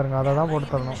இருக்கு பாருங்க, அதை தான்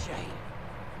போட்டு தரணும்.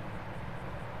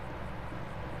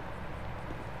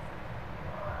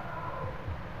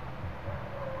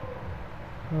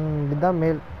 இதுதான்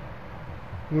மேல்,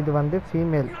 இது வந்து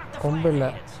ஃபீமேல், கொம்பு இல்லை.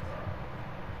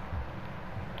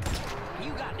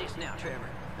 You got this now,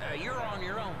 Trevor. You're on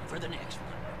your own for the next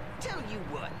one. Tell you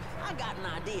what, I got an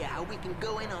idea how we can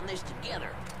go in on this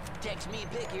together. Text me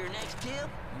pick your next tip,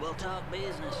 we'll talk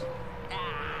business.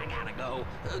 I gotta go.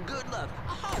 Good luck.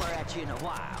 I'll holler at you in a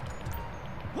while.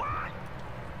 What?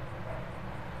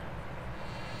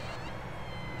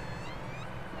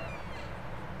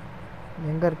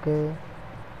 எங்க இருக்கு?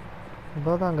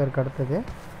 இதோதான் அங்கே இருக்கு. அடுத்தது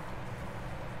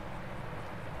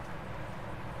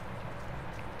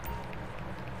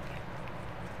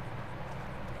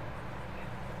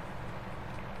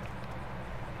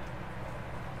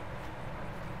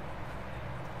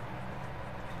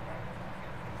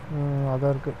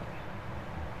அதான் இருக்கு.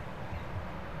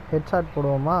 Headshot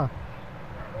போடுவோமா?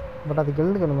 But அதுக்கு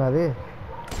எழுதுக்கணுங்க. அது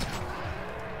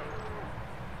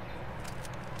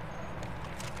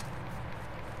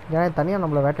ஏன்னா தனியாக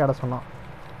நம்மளை வேட்டையாட சொன்னான்.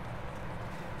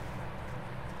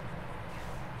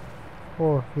 ஓ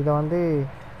இதை வந்து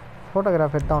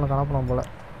ஃபோட்டோகிராஃப் எடுத்து அவனுக்கு அனுப்பணும் போல்.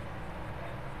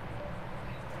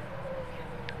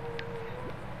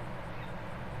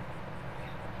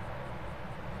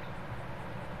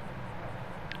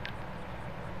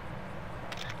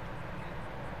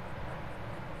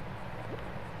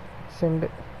 செண்டு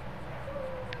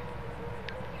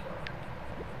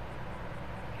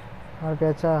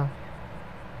அனுப்பியாச்சா?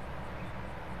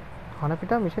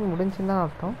 அனுப்பிட்டா மிஷன் முடிஞ்சுன்னு தான்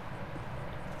அர்த்தம்.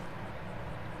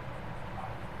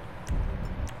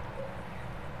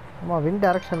 ஆமாம் வின்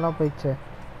டைரக்ஷன்லாம் போயிடுச்சு.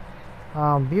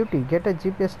 Beauty get a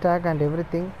GPS take and every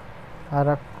thing. I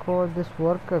record this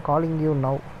work calling you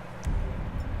now.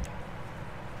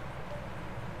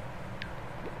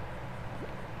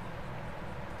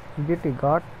 Beauty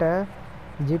got a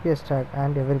GPS tag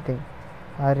and everything.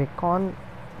 I reckon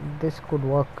this could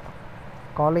work.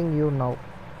 Calling you now.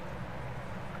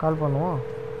 Call பண்ணுவோம்.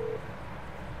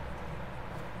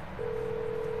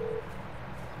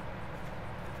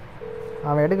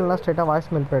 அவன் எடுக்கலாம் ஸ்ட்ரைட்டாக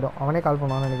voice mail போய்டும். அவனே கால்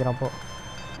பண்ணுவான்னு நினைக்கிறேன். அப்போ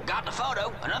Got the photo,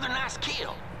 another nice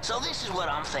kill. So this is what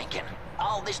I'm thinking.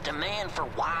 All this demand for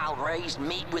wild raised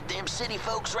meat with them city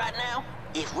folks right now.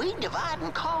 If we divide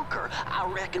and conquer, I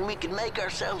reckon we can make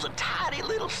ourselves a tidy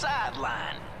little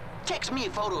sideline. Text me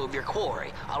a photo of your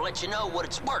quarry. I'll let you know what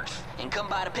it's worth and come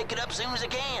by to pick it up soon as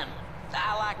I can.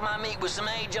 I like my meat with some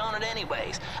age on it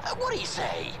anyways. What do you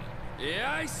say? Yeah,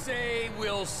 I say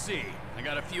we'll see. I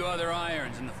got a few other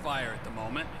irons in the fire at the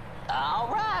moment. All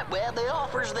right, well, the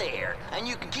offer's there. And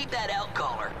you can keep that elk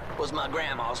collar. Was my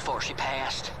grandma's before she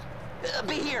passed.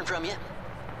 Be hearing from you.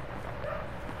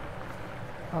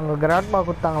 அவங்க grandma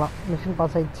கொடுத்தாங்களாம். Mission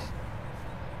pass ஆயிடுச்சு.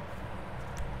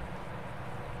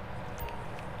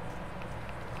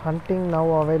 Hunting now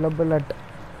available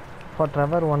for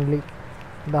Trevor only.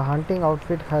 The hunting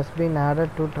outfit has been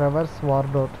added to Trevor's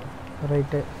wardrobe.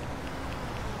 Right.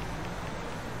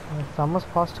 Summer's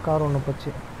fast car ஒன்று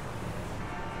போச்சு.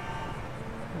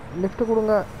 Lift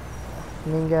கொடுங்க.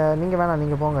 நீங்கள் வேணாம்,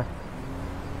 நீங்கள் போங்க.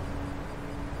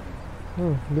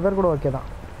 இவர் கூட ஓகே தான்.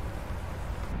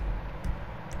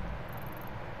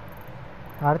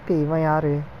 அடுத்து இவன்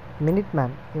யாரு? Minute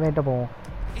man. இவன்கிட்ட போவோம்.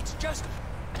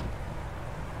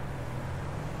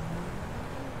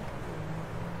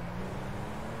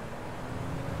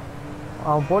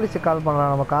 அவன் போலீஸுக்கு கால்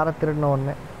பண்ணுறான் நம்ம காரை திருடின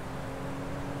ஒன்று.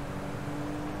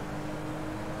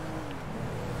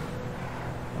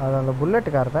 அது அந்த புல்லட்டு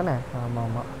கார் தானே? ஆமாம்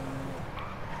ஆமாம்.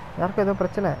 யாருக்கும் ஏதோ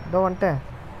பிரச்சனை? ஏதோ வந்துட்டேன்.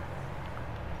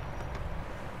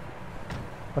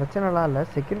 பிரச்சனைலாம் இல்லை,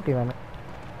 செக்யூரிட்டி வேணும்.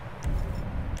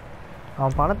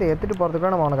 அவன் பணத்தை எடுத்துகிட்டு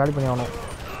போகிறதுக்குள்ள நம்ம அவனை காலி பண்ணி ஆகணும்.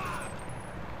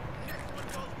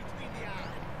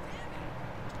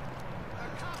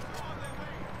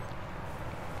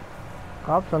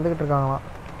 காப்ஸ் வந்துக்கிட்டு இருக்காங்களாம்.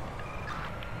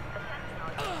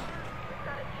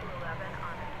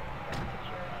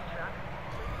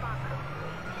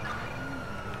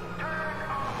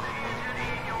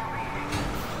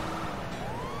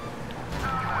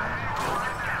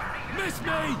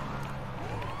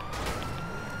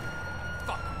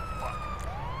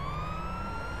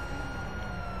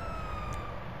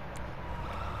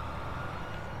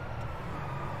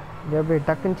 எப்படி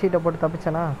டக்குன்னு சீட்டை போட்டு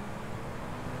தப்பிச்சேனா?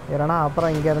 ஏன்னா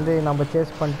அப்புறம் இங்கேருந்து நம்ம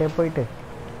சேஸ் பண்ணிட்டே போயிட்டு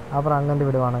அப்புறம் அங்கேருந்து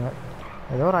விடுவானுங்க.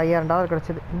 ஏதோ ஒரு $5000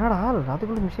 கிடச்சிது. என்னடா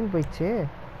அதுக்குள்ளே மிஷின் போயிடுச்சு.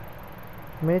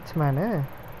 மினிட்ஸ் மேனு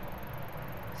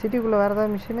சிட்டிக்குள்ளே வேறு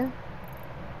ஏதாவது மிஷினு?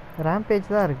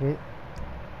 ரேம்பேஜ் தான் இருக்குது.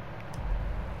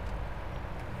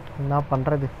 என்ன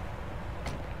பண்ணுறது?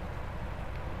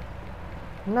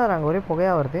 என்ன அங்கே ஒரே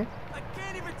புகையாக வருது.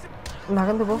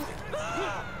 நகர்ந்து போ.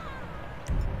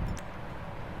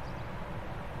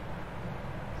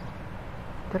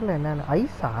 தெரியல என்னன்னு.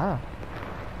 ஐஸா?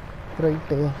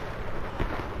 ரைட்டு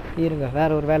இருங்க,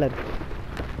 வேறு ஒரு வேலை இருக்குது.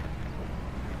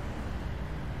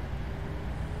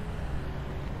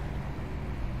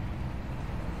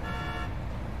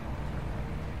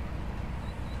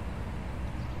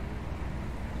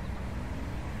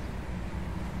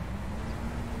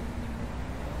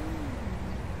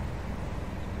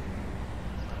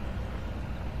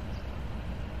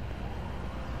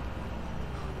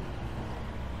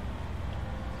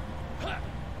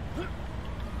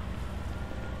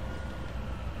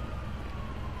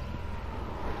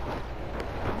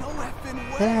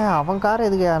 அவன் கார்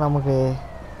எதுக்கையா நமக்கு?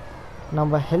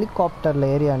 நம்ம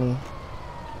ஹெலிகாப்டரில் ஏரியா நீ.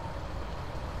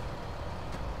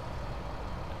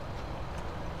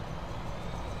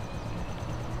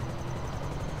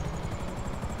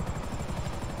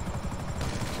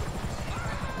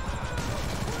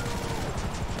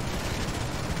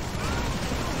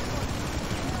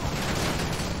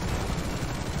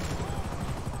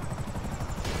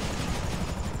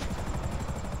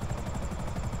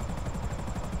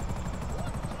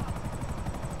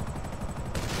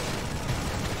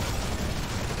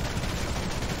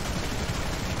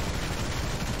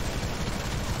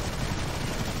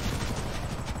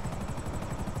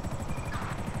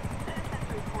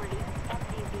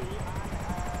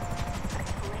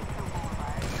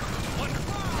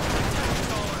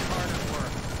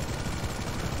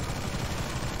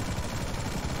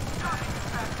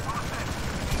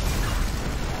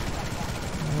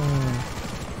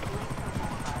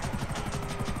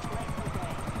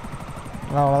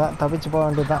 அவ்வளோதான், தப்பிச்சு போக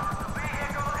வேண்டியதுதான்.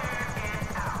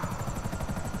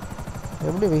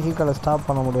 எப்படி வெஹிக்கலை ஸ்டாப்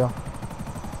பண்ண முடியும்?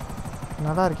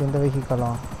 நல்லா இருக்கு இந்த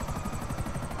வெஹிக்கலும்.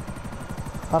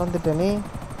 பறந்துட்ட நீ.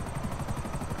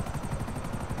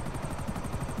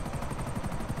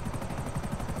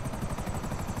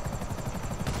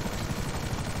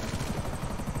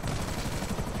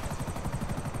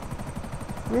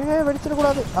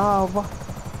 வெடிச்சிடக்கூடாது. வா.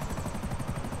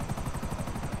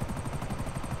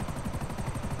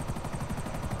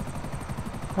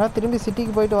 ஆனால் திரும்பி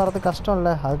சிட்டிக்கு போயிட்டு வரது கஷ்டம்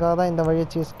இல்லை, அதுக்காக தான் இந்த வழியை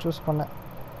சூஸ் பண்ணேன்.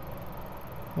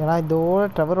 ஏன்னா இதோட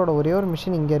ட்ரெவரோட ஒரே ஒரு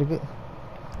மிஷின் இங்கே இருக்குது,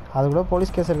 அது கூட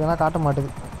போலீஸ் கேஸ் இருக்குன்னா காட்ட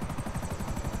மாட்டுது.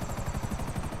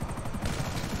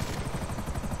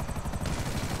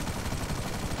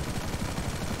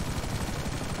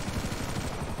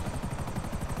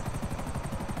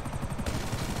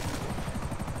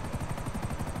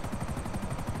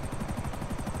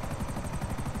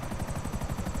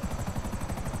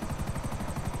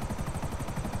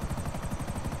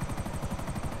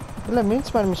 இல்லை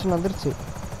மினிட்ஸ் மேன் மிஷின் வந்துருச்சு.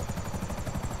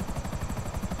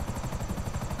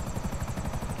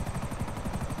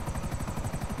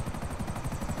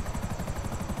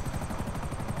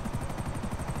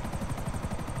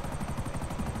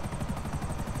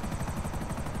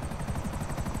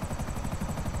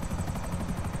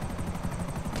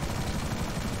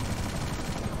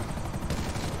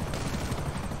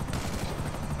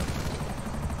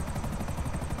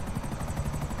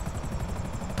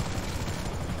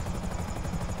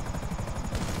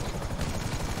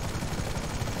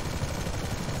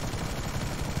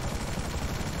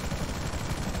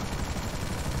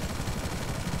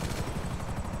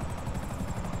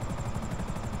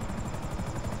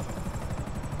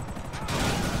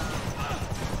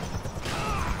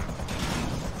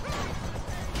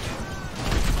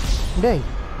 டேய்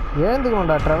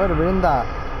எழுந்துக்கணும்டா ட்ரெவர், விழுந்தா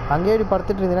அங்கேயே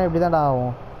படுத்துட்டு இருந்தீங்கன்னா இப்படி தான்டா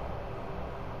ஆகும்.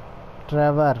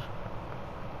 ட்ரெவர்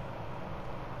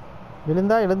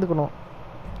விழுந்தா எழுந்துக்கணும்,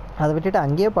 அதை விட்டுட்டு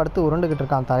அங்கேயே படுத்து உருண்டுக்கிட்டு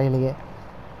இருக்கான் தரையிலேயே.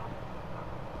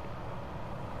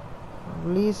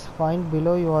 Please find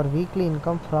below your weekly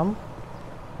income from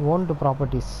owned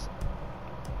properties.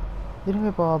 இருங்க,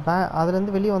 இப்போ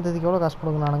அதுலேருந்து வெளியே வந்ததுக்கு எவ்வளோ காசு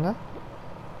கொடுங்க நானுங்க?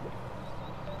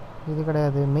 இது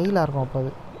கிடையாது, மெயிலாக இருக்கும். அப்போ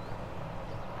அது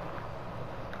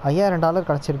 $5000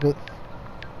 கிடச்சிருக்கு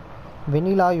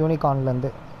வெனிலா யூனிகார்ன்லேருந்து.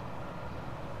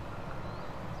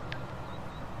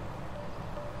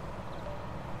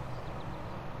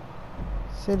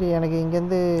 சரி, எனக்கு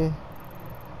இங்கேருந்து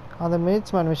அந்த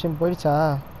மினிட்ஸ் மேன் மிஷின் போயிடுச்சா?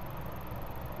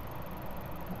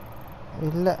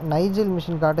 இல்லை, நைஜில்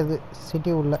மிஷின் காட்டுது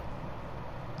சிட்டி உள்ள.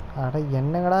 அட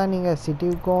என்னங்கடா நீங்கள்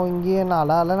சிட்டிக்கும் இங்கேயே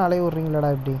அலால அலைய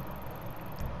விட்றீங்களடா இப்படி.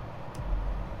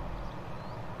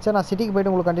 சரி, நான் சிட்டிக்கு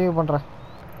போய்ட்டு உங்களுக்கு கண்டினியூ பண்ணுறேன்.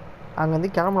 அங்கேருந்து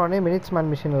கிளம்புனோடனே மினிட்ஸ்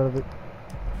மேன் மிஷின் வருது.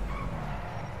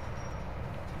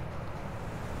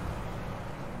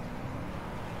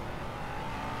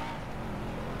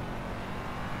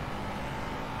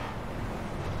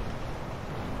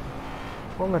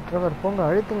 போங்க ட்ரெவர் போங்க,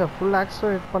 அழுத்துங்க, ஃபுல்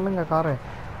ஆக்சிலேட் பண்ணுங்க காரை.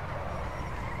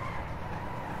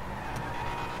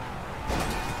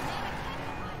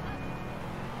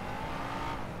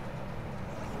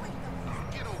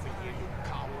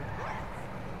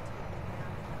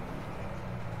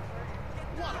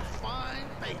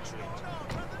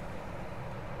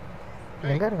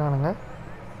 எங்க இருக்கானுங்க?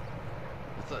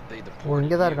 ஓ,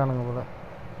 இங்கே தான் இருக்கானுங்க போல.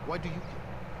 Why do you?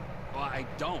 Well, I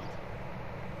don't.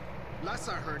 Last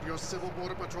I heard, your civil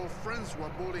border patrol friends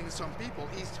were bullying some people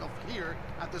east of here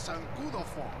at the Sancudo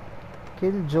farm.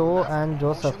 Kill Joe and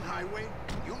Joseph. Ocean Highway,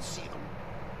 you'll see them.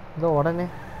 இதோ உடனே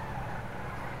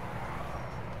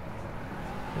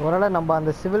ஒருவேளை நம்ம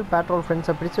அந்த civil patrol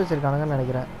ஃப்ரெண்ட்ஸை பிடிச்சி வச்சிருக்கானுங்கன்னு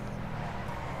நினைக்கிறேன்.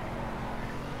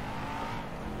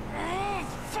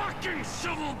 Fucking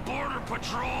civil border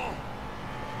patrol!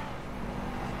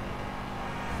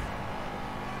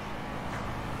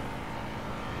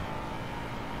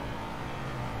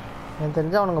 எனக்கு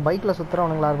தெரிஞ்சு அவனுங்க பைக்கில்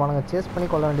சுற்றுறவனுங்களா இருப்பானுங்க, சேஸ் பண்ணி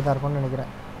கொள்ள வேண்டியதாக இருக்கும்னு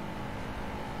நினைக்கிறேன்.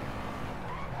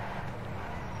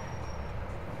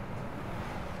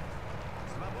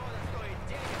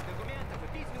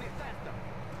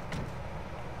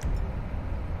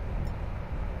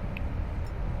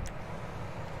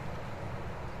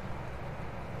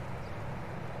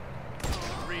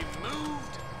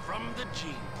 Removed from the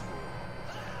gene pool.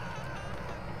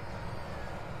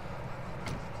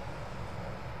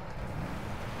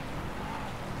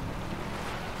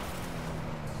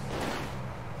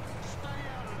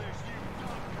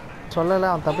 சொல்லலை,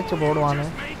 அவன் தப்பிச்சு போடுவான்னு.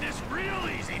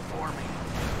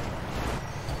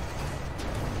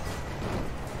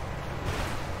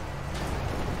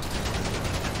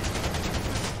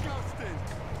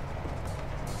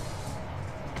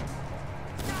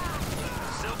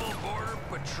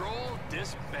 patrol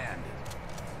disbanded.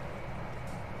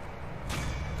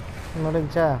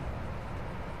 முடிஞ்சா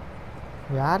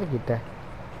யாருக்கிட்ட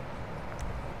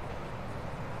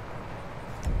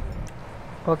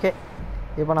ஓகே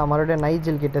இப்போ நான் மறுபடியும்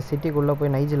நைஜில் கிட்ட சிட்டிக்குள்ளே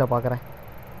போய் நைஜிலை பார்க்குறேன்.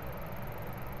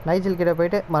 நைஜில் கிட்ட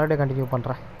போயிட்டு மறுபடியும் கண்டினியூ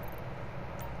பண்ணுறேன்.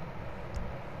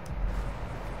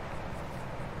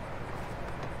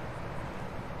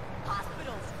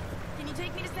 Hospitals. Can you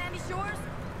take me to Sandy Shores?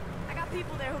 I got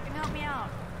people there who can help me out.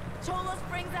 Cholo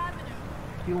Springs Avenue.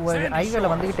 ஹைவேல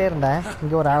வந்துக்கிட்டே இருந்தேன்.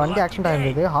 இங்கே ஒரு வண்டி ஆக்சிடென்ட்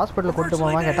ஆகிருந்தது. ஹாஸ்பிட்டலுக்கு கூப்பிட்டு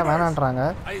போகணுமா கேட்டால் வேணான்றாங்க.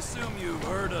 I assume you've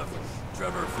heard of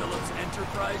Trevor Phillips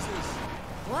Enterprises?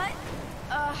 What?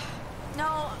 No.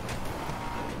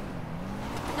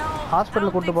 No.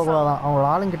 ஹாஸ்பிட்டலுக்கு கூப்பிட்டு போகக்கூடாதான். அவங்க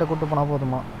ஆளுங்கிட்ட கூப்பிட்டு போனால்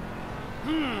போதுமா?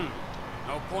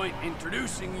 No point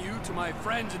introducing you to my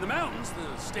friends in the mountains, the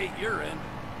state you're in.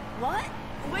 What?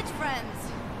 Which friends?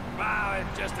 Wow,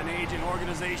 it's just an aging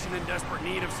organization in desperate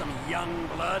need of some young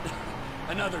blood.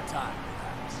 Another time.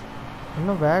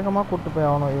 இன்னும் வேகமாக கூப்பிட்டு போய்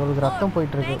ஆகணும். இவளுக்கு ரத்தம்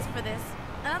போயிட்டு இருக்கு. Thanks for this.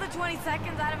 Another 20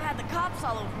 seconds I'd have had the cops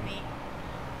all over me.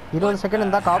 20 second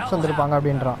இருந்தால் காப்ஸ் வந்திருப்பாங்க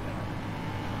அப்படின்றான்.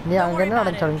 நீ அங்கே என்ன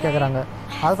நடந்துச்சான்னு கேட்குறாங்க.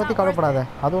 அதை பற்றி கவலைப்படாத,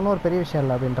 அது ஒன்றும் ஒரு பெரிய விஷயம்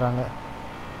இல்லை அப்படின்றாங்க.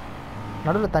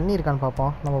 நடுவில் தண்ணி இருக்கான்னு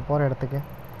பார்ப்போம் நம்ம போகிற இடத்துக்கு.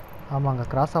 ஆமாங்க,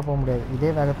 கிராஸாக போக முடியாது,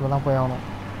 இதே வேகத்தில் தான் போய் ஆகணும்.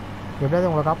 எப்படியாவது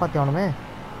உங்களை காப்பாற்றி ஆகணுமே.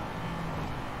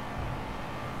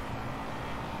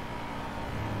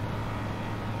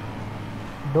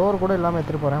 டோர் கூட இல்லாமல்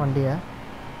எடுத்துகிட்டு போகிறேன் வண்டியை.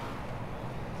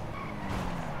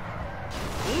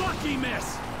 Lucky miss.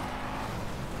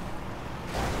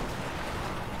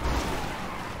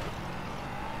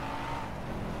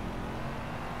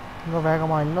 இன்னும்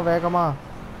வேகமா, இன்னும் வேகமா.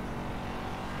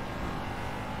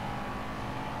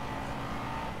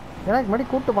 எனக்கு முன்னாடி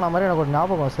கூப்பிட்டு போன மாதிரி எனக்கு ஒரு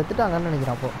ஞாபகம். செத்துட்டாங்கன்னு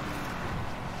நினைக்கிறேன். அப்போ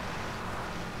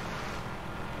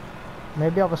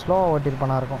மேபி அப்போ ஸ்லோவாக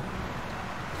ஓட்டிருப்பானா இருக்கும்.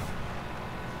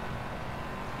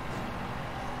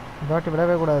 இந்த வாட்டி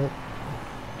விடவே கூடாது.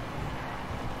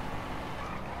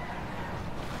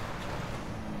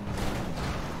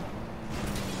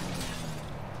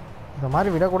 இந்த மாதிரி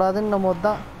விடக்கூடாதுன்னும் போது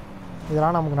தான்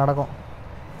இதெல்லாம் நமக்கு நடக்கும்.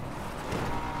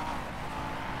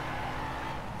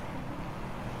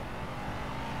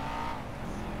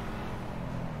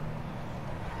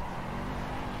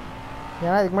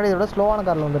 ஏன்னா இதுக்கு முன்னாடி இதோட ஸ்லோவான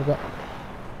காரில் வந்திருக்கேன்.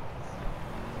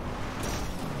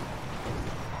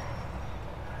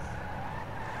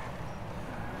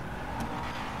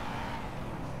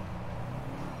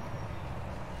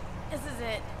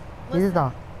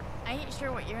 இதுதான். I ain't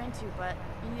sure what you're into, but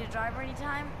you need a driver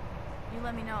anytime, you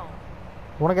let me know.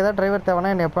 உனக்கு ஏதாவது டிரைவர்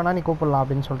தேவைன்னா என்ன எப்போனா நீ கூப்பிடலாம்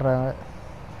அப்படின்னு சொல்கிறாங்க.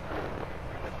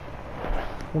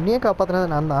 உன்னையே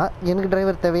காப்பாற்றினது நான் தான், எனக்கு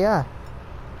டிரைவர் தேவையா?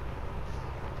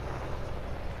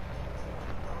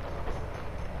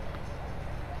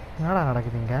 என்னடா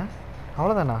நடக்குதுங்க?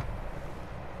 அவ்வளோதானா?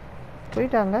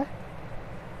 போயிட்டாங்க.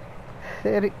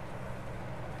 சரி,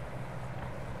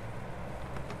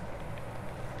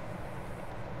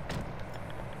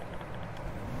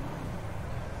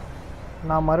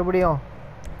 நான் மறுபடியும்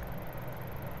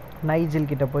நைஜில்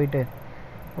கிட்ட போயிட்டு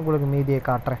உங்களுக்கு மீதியை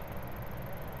காட்டுறேன்.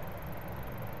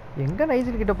 எங்கே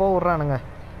நைஜில் கிட்ட போக விட்றானுங்க?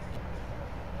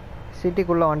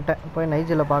 சிட்டிக்குள்ளே வந்துட்டேன். போய்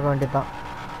நைஜில் பார்க்க வேண்டியது தான்.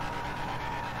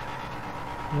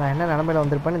 நான் என்ன நிலமையில்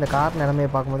வந்திருப்பேன்னு இந்த கார் நிலமையை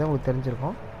பார்க்கும்போதே உங்களுக்கு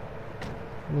தெரிஞ்சிருக்கும்.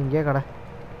 இங்கே கடை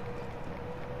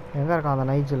எங்கே இருக்கான்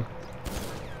அந்த நைஜில்?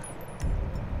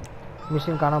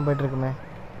 மிஷின் காணாமல் போய்ட்டுருக்குமே.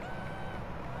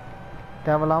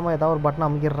 தேவையில்லாமல் ஏதாவது ஒரு பட்டன்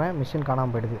அமைக்கிடுறேன், மிஷின்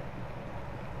காணாமல் போயிடுது.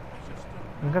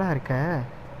 எங்கடா இருக்க?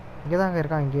 இங்கே தாங்க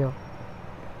இருக்கான். எங்கேயோ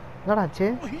என்னடாச்சு?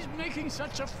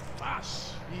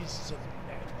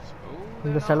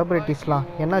 இந்த செலிபிரிட்டிஸ்லாம்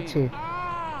என்னாச்சு?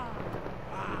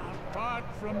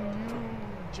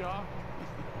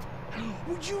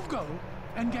 Would you go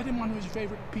and get him one of his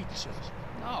favorite pizzas?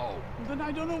 No. Well, then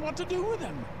I don't know what to do with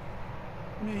him.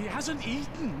 I mean, he hasn't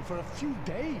eaten for a few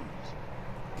days.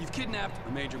 You've kidnapped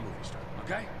a major movie star,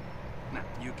 okay? Now,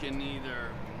 you can either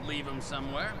leave him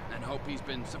somewhere and hope he's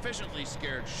been sufficiently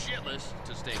scared shitless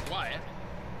to stay quiet,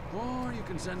 or you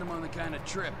can send him on the kind of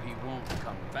trip he won't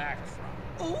come back from.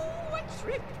 Oh, a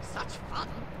trip! Such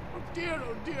fun! Oh dear,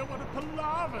 what a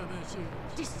palaver this is.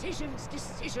 Decisions.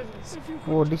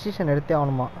 O, decision எடுத்தே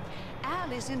ஆகணுமா?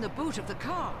 Al is in the boot of the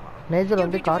car. நேஜர்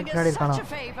வந்து car பின்னாடி இருக்கானா?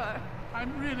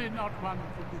 I'm really not one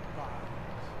for goodbye.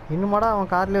 இன்னுமாடா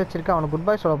அவன் கார்லேயே வச்சிருக்க. அவனுக்கு good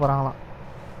bye சொல்ல போகிறாங்களாம்.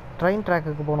 ட்ரெயின்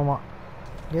ட்ராக்குக்கு போகணுமா?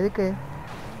 எதுக்கு?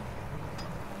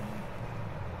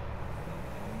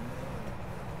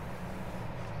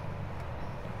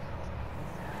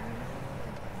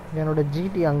 என்னோட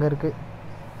ஜிடி அங்கே இருக்குது.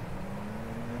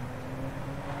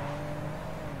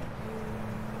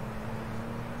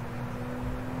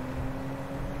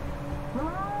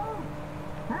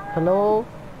 ஹலோ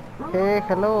ஹே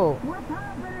ஹலோ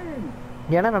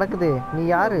என்ன நடக்குது நீ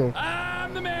யாரு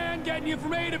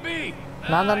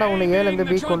நான் தான்டா உன்னை ஏலேருந்து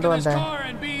பி கொண்டு வந்தேன்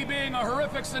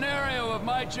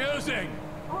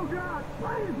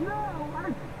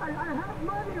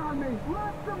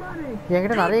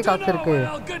என்கிட்ட நிறைய காசு இருக்கு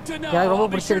எனக்கு ரொம்ப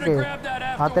பிடிச்சிருக்கு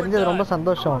அது தெரிஞ்சது ரொம்ப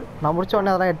சந்தோஷம் நான் முடிச்ச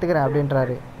உடனே அதெல்லாம் எடுத்துக்கிறேன்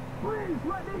அப்படின்றாரு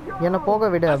என்னை போக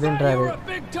விடு அப்படின்றாரு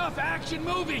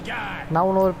நான்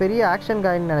உன்னை ஒரு பெரிய ஆக்ஷன்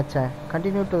காயின்னு நினச்சேன்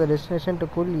continue to the destination to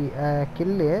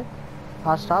kill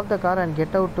R stop the car and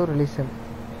get out to release him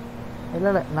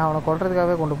இல்லை நான் அவனை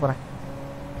கொல்றதுக்காகவே கொண்டு போகிறேன்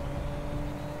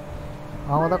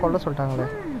அவங்க தான் கொல்ல சொல்லிட்டாங்களே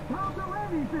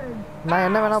நான்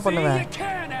என்ன வேணால் பண்ணுவேன்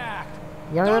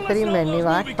எனக்கு தான் தெரியுமே நீ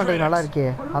ஆக்ட் பண்ணுறது நல்லா இருக்கே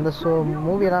அந்த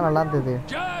மூவியெல்லாம் நல்லா இருந்தது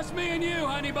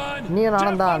நீயும்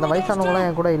நானும் தான் அந்த வயசானவங்களாம்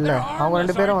என் கூட இல்லை அவங்க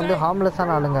 2 பேரும் வந்து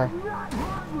ஹார்ம்லெஸ்ஸான ஆளுங்க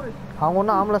அவங்க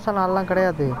ஒன்றும் ஹார்ம்லெஸ்ஸான ஆள்லாம்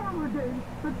கிடையாது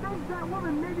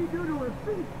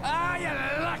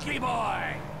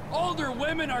Older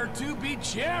women are to be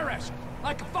cherished,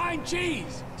 like a fine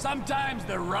cheese. Sometimes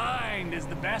the rind is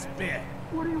the best bit.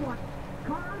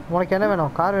 உனக்கு என்ன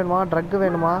வேணும் கார் வேணுமா ட்ரக்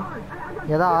வேணுமா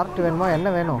ஏதாவது ஆர்ட் வேணுமா என்ன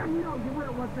வேணும்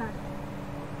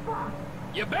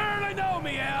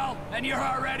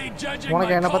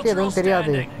உனக்கு என்னை பற்றி எதுவும்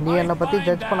தெரியாது நீ என்னை பற்றி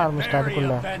ஜட்ஜ் பண்ண ஆரம்பிச்சிட்ட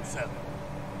அதுக்குள்ள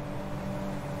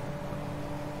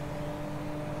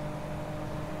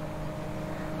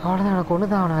அவ்வளோதான் எனக்கு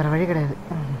ஒன்று தான் அவனை வேறு வழி கிடையாது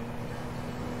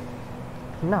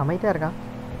இன்னும் அமைதியாக இருக்கான்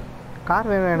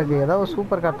கார் வேணும் எனக்கு ஏதாவது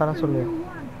சூப்பர் கார் தரேன் சொல்லு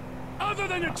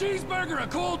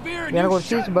எனக்கு ஒரு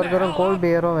சீஸ் பர்கரும் கோல்ட்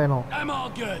பியரும் வேணும்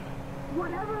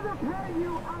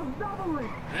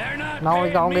நான்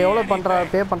உனக்கு அவங்க எவ்வளோ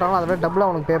பே பண்ணுறாங்களோ அதை விட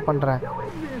டபுளாக உனக்கு பே பண்ணுறேன்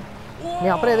நீ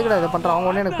அப்புறம் எதுக்குடா இதை பண்ணுற அவங்க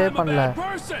ஒன்றும் எனக்கு பே பண்ணல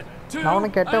நான்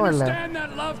ஒன்றும் கெட்டவன் இல்லை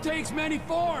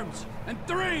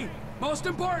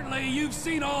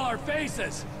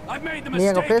நீ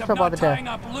எங்கள் ஃபேஸை பார்த்துட்டேன்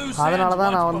அதனால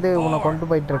தான் நான் வந்து உன்னை கொண்டு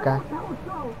போயிட்டு இருக்கேன்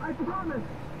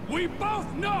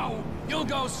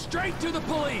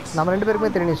நம்ம 2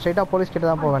 பேருக்குமே தெரியும் ஸ்ட்ரைட்டாக போலீஸ் கிட்ட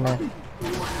தான் போவேன்னு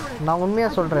நான்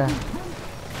உண்மையாக சொல்கிறேன்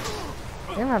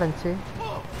என்ன நடந்துச்சு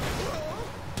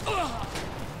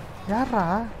யாரா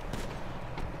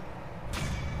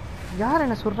யார்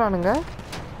என்ன சொல்கிறானுங்க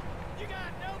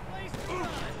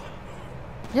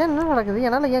ஏன் என்ன நடக்குது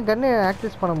என்னால் ஏன் கன்னை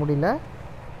ஆக்சஸ் பண்ண முடியல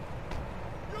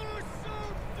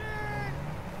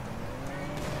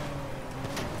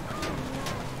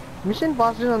மிஷன்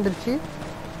பாசிட்டிவ் வந்துருச்சு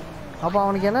அப்போ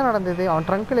அவனுக்கு என்ன நடந்தது அவன்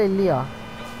ட்ரங்க்கில் இல்லையா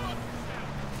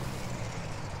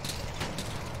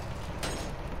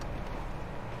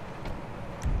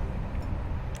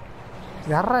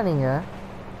யாரா நீங்கள்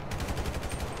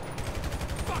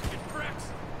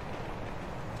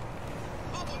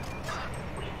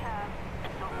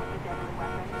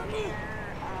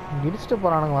இடிச்சுட்டு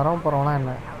போகிறானுங்க வரவும் போகிறவனா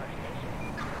என்ன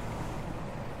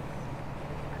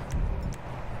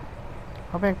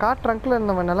அப்போ என் கார் ட்ரங்க்கில்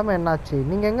இருந்தவன் நிலைமை என்னாச்சு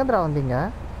நீங்கள் எங்கேருந்துடா வந்தீங்க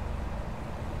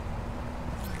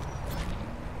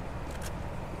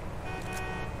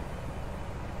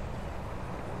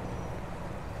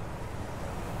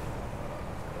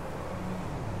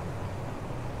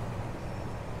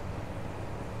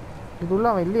இது உள்ள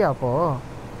அவன் இல்லையா அப்போ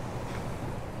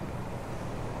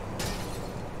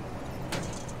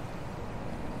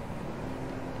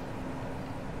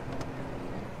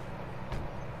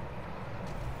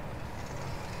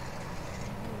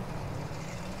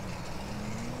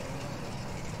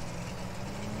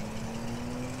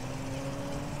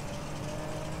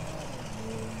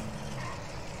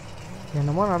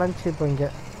என்னமோ நடந்துச்சு இப்போ இங்கே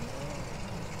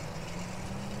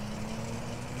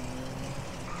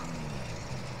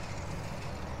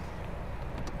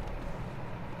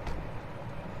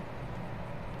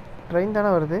ட்ரெயின் தானே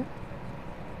வருது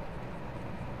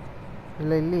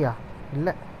இல்லை இல்லையா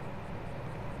இல்லை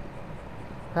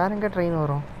வேற எங்கே ட்ரெயின்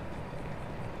வரும்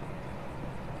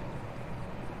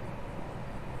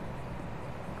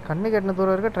கண்ணு கெட்டின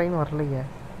தூரம் இருக்க ட்ரெயின் வரலையே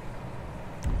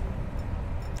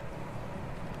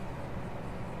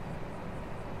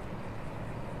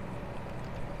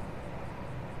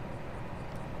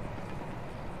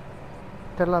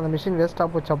தெரியல அந்த மிஷின்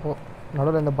வேஸ்ட்டாக போச்சு அப்போ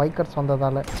நடுவில் இந்த பைக்கர்ஸ்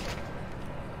வந்ததால்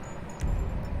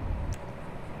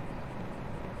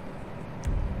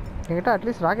என்கிட்ட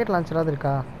அட்லீஸ்ட் ராக்கெட் லான்ச்சராது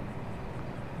இருக்கா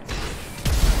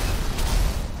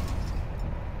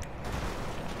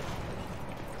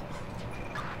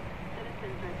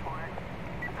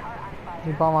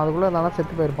இப்போ அவன் அதுக்குள்ளே இருந்தாலும்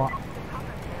செத்து போயிருப்பான்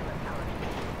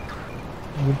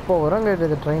இப்போ வரும்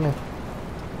கேட்டது ட்ரெயின்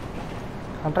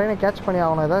அந்த ட்ரெயினை கேட்ச் பண்ணி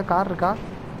ஆகணும் ஏதாவது கார் இருக்கா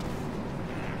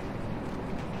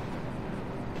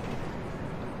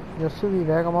எஸ்யூவி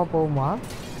வேகமாக போகுமா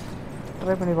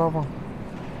ட்ரை பண்ணி பார்ப்போம்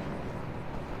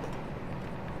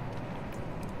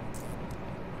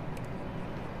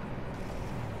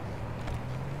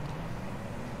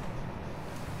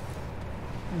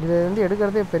இதை வந்து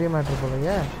எடுக்கிறதே பெரிய மேட்ரு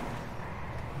போலையே.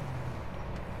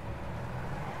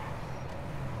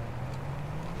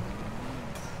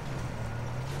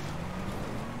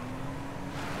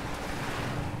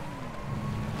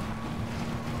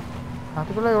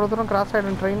 அதுக்குள்ளே எவ்வளோ தூரம் கிராஸ்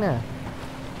ஆகிடும் ட்ரெயின்.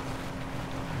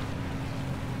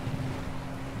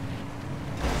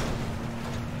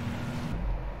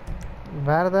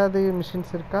 வேறு ஏதாவது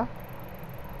மிஷின்ஸ் இருக்கா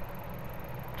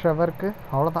ட்ரெவருக்கு?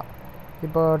 அவ்வளோதான்.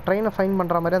 இப்போ ட்ரெயினை ஃபைன்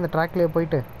பண்ணுற மாதிரி அந்த ட்ராக்லேயே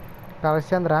போயிட்டு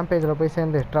கடைசியாக அந்த ரேம்பேஜில் போய்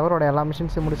சேர்ந்து ட்ரெவரோட எல்லா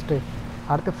மிஷின்ஸையும் முடிச்சுட்டு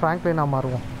அடுத்து ஃப்ராங்க்லினாக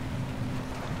மாறுவோம்.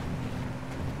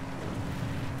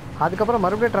 அதுக்கப்புறம்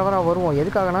மறுபடியும் ட்ரெவராக வருவோம்.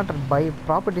 எதுக்காகனா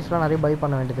ப்ராப்பர்ட்டிஸ்லாம் நிறைய பை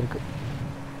பண்ண வேண்டியது இருக்குது.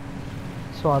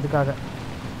 ஸோ அதுக்காக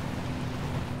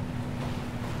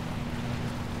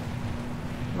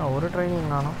நான் ஒரு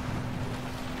ட்ரைனிங் நானும்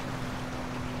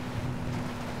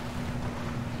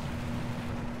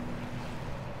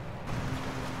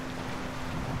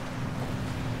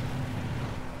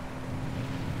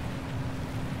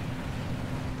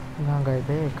நாங்கள்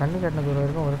இது கண்ணு கட்டின தூரம்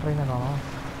வரைக்கும் ஒரு ட்ரெயினை காணோம்.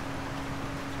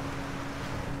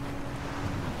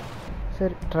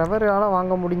 சரி, ட்ரெவரால்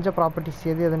வாங்க முடிஞ்ச ப்ராப்பர்ட்டிஸ்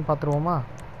எது எதுன்னு பார்த்துருவோமா?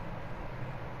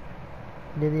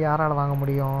 இது யாரால் வாங்க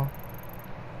முடியும்?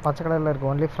 பச்சை கலரில்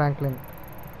இருக்குது ஒன்லி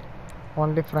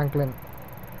ஃப்ராங்க்லின்.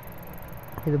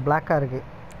 இது பிளாக்காக இருக்குது.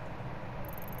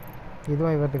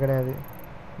 இதுவும் இவருக்கு கிடையாது.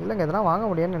 இல்லைங்க, இதெல்லாம் வாங்க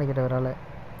முடியும்னு நினைக்கிறேன் இவரால்.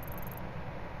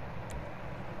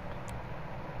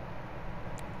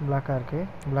 பிளாக்காக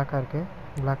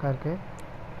இருக்குது.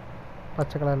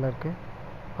 பச்சை கலரில் இருக்குது.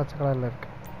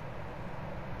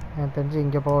 எனக்கு தெரிஞ்சு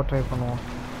இங்கே போக ட்ரை பண்ணுவோம்.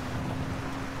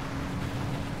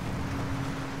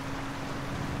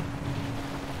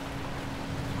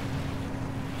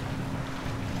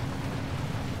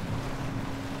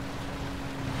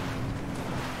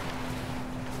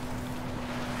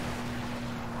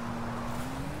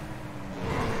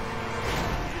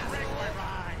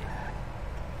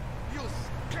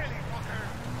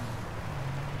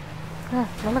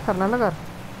 நல்ல கார்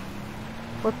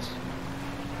போச்சு.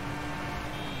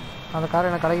 அந்த கார்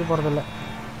எனக்கு கடைக்கு போகிறதில்ல.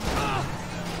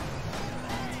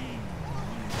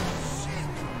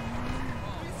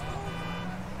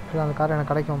 அந்த கார்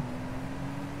எனக்கு கிடைக்கும்.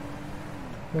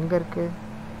 எங்கே இருக்கு?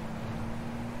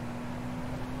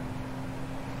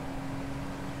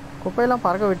 குப்பையெல்லாம்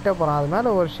பறக்க விட்டே போகிறான். அது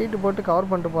மேலே ஒரு ஷீட்டு போட்டு கவர்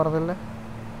பண்ணிட்டு போகிறதில்ல.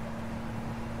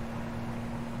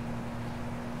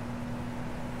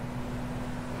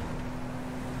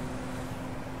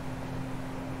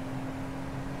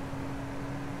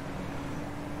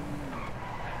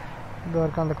 இது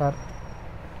வரைக்கும் அந்த கார்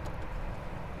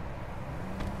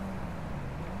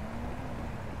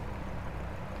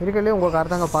இருக்கலே உங்கள்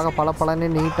கார் தாங்க பார்க்க பல பலன்னு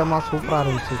நீட்டமாக சூப்பராக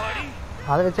இருந்துச்சு.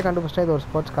 அதை வச்சு கண்டுபிடிச்சா இது ஒரு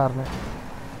ஸ்போர்ட்ஸ் கார்னு.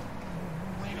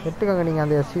 எடுத்துக்கோங்க நீங்கள்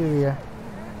அந்த எஸ்யூவியை.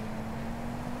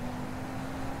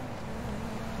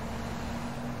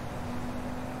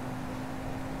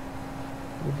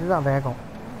 இதுதான் வேகம்.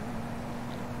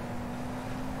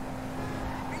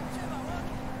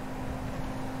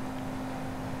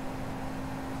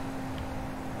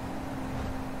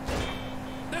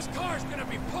 This car's gonna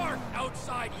be parked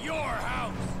outside your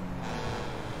house.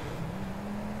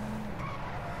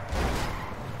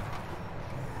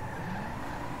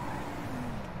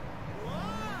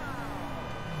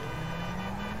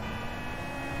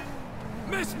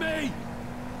 Miss me.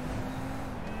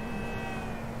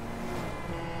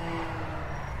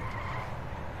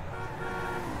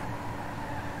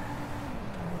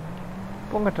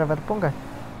 போங்க ட்ரெவர் போங்க.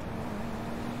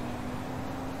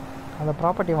 அந்த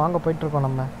ப்ராப்பர்ட்டி வாங்க போயிட்டுருக்கோம்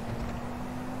நம்ம.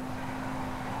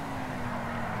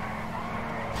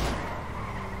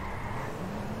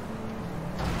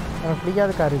 எனக்கு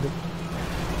பிடிக்காத கார் இது.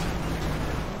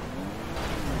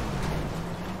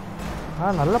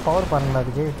 நல்ல பவர் பாருங்களா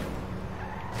அதுக்கு.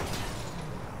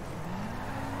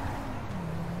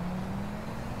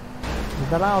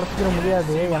 இதெல்லாம் அழைச்சிட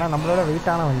முடியாது, ஏன்னா நம்மளோட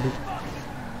வெயிட்டான வண்டி.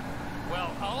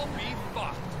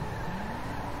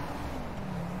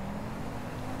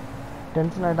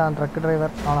 டென்ஷன் ஆகிட்டான் ட்ரக்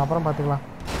டிரைவர். அவனை அப்புறம் பார்த்துக்கலாம்.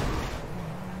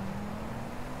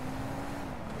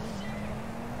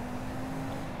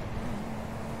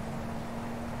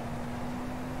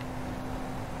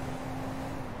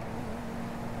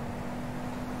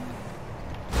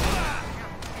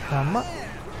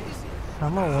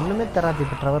 செம்ம ஒன்றுமே தராது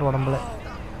இப்போ ட்ரைவர் உடம்புல.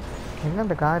 என்ன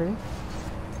இந்த காரு?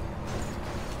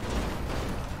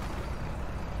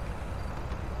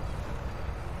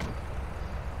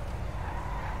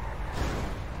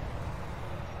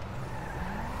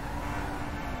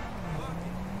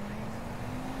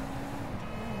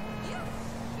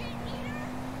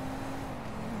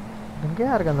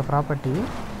 எங்கேயா இருக்கு அந்த ப்ராப்பர்ட்டி?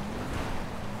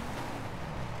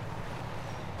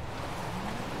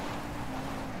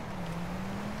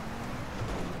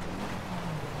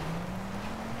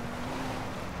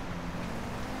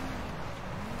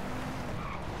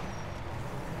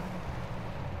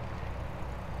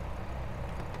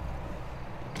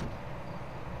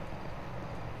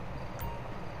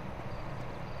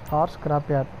 கார்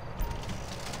ஸ்கிராப் யார்ட்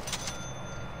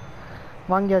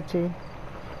வாங்கியாச்சு.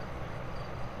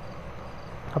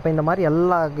 அப்போ இந்த மாதிரி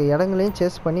எல்லா இடங்களையும்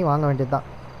சேஸ் பண்ணி வாங்க வேண்டியது தான்.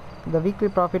 The weekly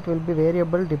profit will be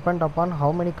variable depend upon how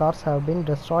many cars have been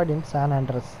destroyed in San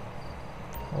Andreas.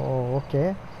 Oh, okay.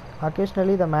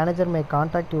 Occasionally the manager may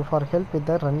contact you for help with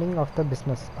the running of the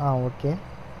business. Okay.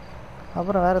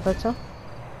 அப்புறம் வேறு ஏதாச்சும்?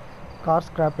 Car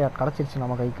scrap yard கிடச்சிருச்சு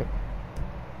நம்ம கைக்கு.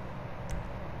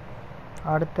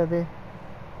 அடுத்தது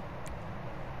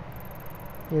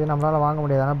இது நம்மளால் வாங்க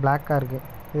முடியாது, ஆனால் பிளாக்காக இருக்குது.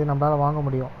 இது நம்மளால் வாங்க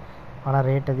முடியும், ஆனால்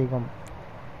ரேட் அதிகம்.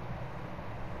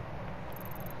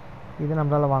 இது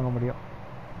நம்மளால் வாங்க முடியும்.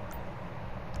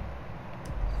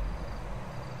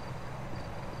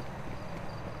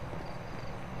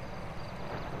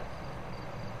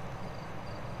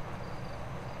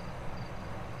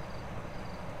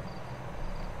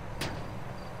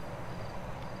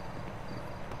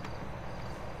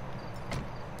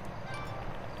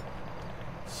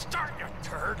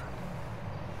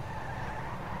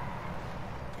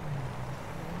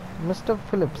 Mister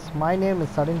Philips, my name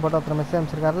is அப்படின்னு போட்டு அப்புறம் மெசேஜ்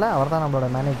அனுப்பிச்சிருக்காருல, அவர் தான் நம்மளோட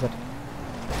மேனேஜர்.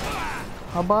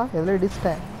 அப்பா எதில்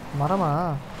இடிச்சிட்டேன், மரமா?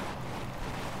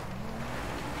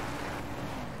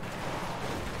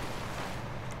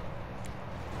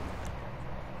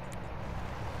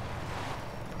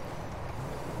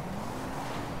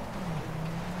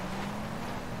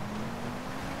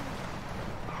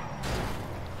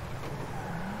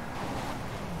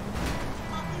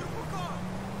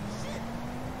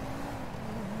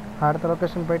 அடுத்த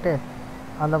லொக்கேஷன் போயிட்டு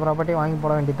அந்த ப்ராப்பர்ட்டி வாங்கி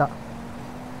போட வேண்டியதான்.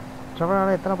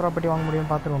 ட்ரெவரால் எத்தனை ப்ராப்பர்ட்டி வாங்க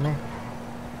முடியும்னு பார்த்துருவோமே.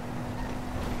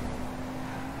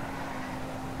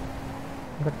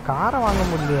 இந்த காரை வாங்க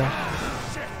முடியலையே.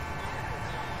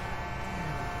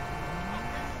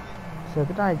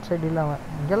 செத்துட்டான் ஆயிடுச்சு அடியில். அவன்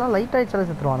இங்கெல்லாம் லைட் ஆகிடுச்சாலே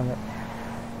செத்துருவானுங்க.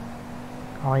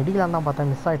 அவன் இடிக்கலான்னு தான்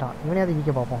பார்த்தேன், மிஸ் ஆகிட்டான். இவனே அது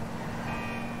இடிக்க பார்ப்போம்.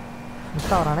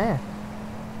 மிஸ் ஆகிறானே.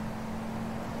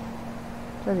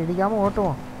 சரி இடிக்காமல்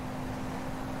ஓட்டுவோம்.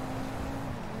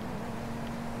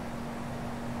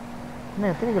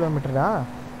 இன்னும் எத்தனை கிலோமீட்டரா?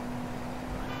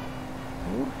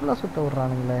 ஊர் ஃபுல்லாக சுற்ற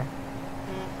விட்றானுங்களே.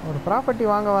 ஒரு ப்ராப்பர்ட்டி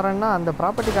வாங்க வரேன்னா அந்த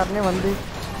ப்ராப்பர்ட்டிக்காரனே வந்து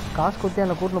காசு கொடுத்து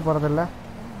என்னை கூட்டின்னு போகிறதில்ல.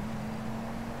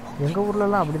 எங்கள்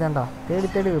ஊர்லலாம் அப்படி தான்டா, தேடி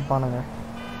தேடி விற்பானுங்க.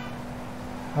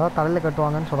 அதான் தலையில்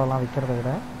கட்டுவாங்கன்னு சொல்லலாம் விற்கிறத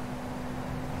விட.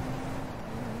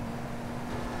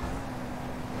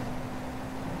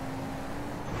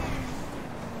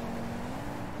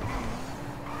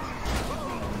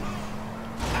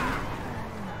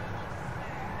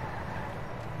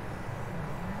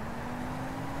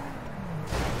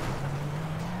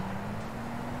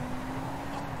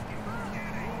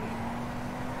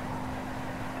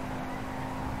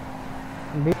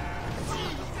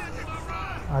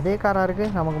 அதே காராக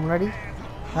இருக்குது நமக்கு முன்னாடி.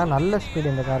 நல்ல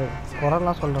ஸ்பீடு இந்த காரு,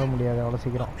 குரல்லாம் சொல்ல முடியாது அவ்வளோ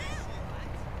சீக்கிரம்.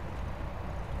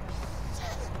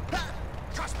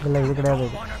 இல்லை இது கிடையாது.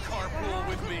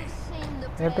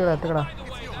 எடுத்துக்கடா எடுத்துக்கடா.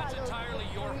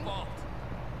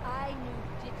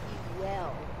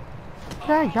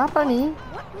 யாப்பா நீ?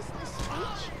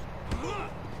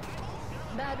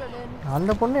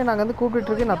 அந்த பொண்ணு நாங்கள் வந்து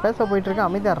கூப்பிட்டுருக்கு, நான் பேச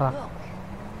போயிட்டுருக்கேன், அமைதியாடுறா.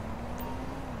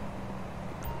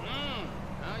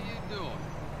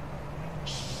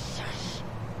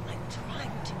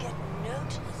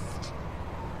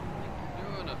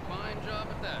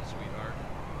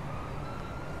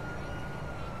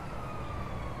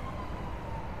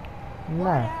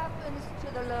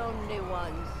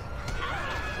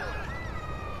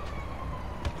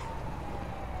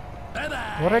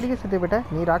 ஒரு அடிக்க சுற்றி போயிட்டேன்.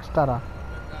 நீ ராக் ஸ்டாரா?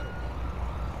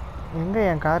 எங்கே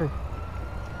என் காரு?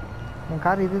 என்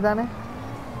கார் இது தானே?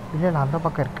 இல்லை இல்லை அந்த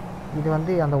பக்கம் இருக்கு. இது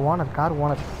வந்து அந்த ஓனர், கார்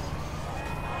ஓனர்.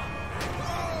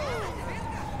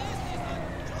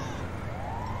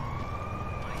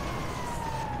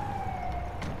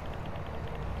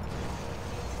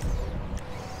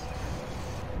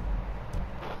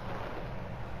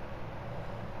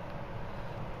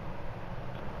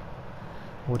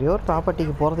 ஒரே ஒரு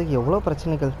ப்ராப்பர்ட்டிக்கு போகிறதுக்கு எவ்வளோ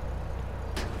பிரச்சனைகள்.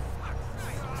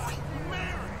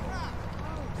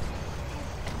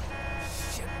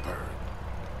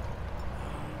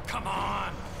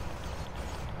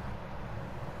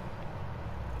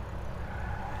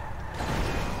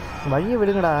 வழியை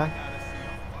விடுங்கடா.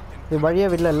 இது வழியை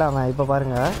விடல இல்லாம. இப்போ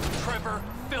பாருங்க,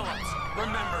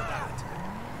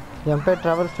 என் பேர்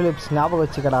ட்ரெவர் ஃபிலிப்ஸ், ஞாபகம்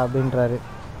வச்சுக்கடா அப்படின்றாரு.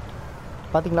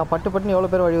 பார்த்தீங்களா, பட்டு பட்டுன்னு எவ்வளோ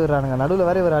பேர் வழி விடுறானுங்க. நடுவில்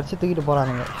வேற இவர் அடிச்சு தூக்கிட்டு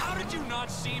போகிறானுங்க.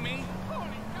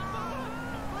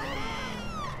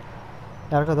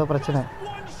 யாருக்கும் ஏதோ பிரச்சனை.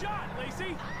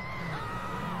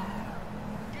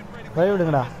 வழி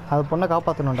விடுங்கடா, அது பொண்ணை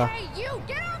காப்பாற்றணும்டா.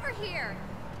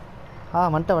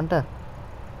 வந்துட்டேன்.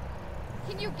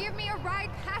 Can you give me a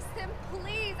ride past them,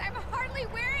 please? I'm hardly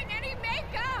wearing any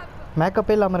makeup.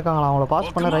 மேக்கப்பே இல்லாமல் இருக்காங்களா? அவங்கள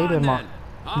பாஸ் பண்ண ரைடு வேணுமா?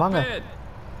 வாங்க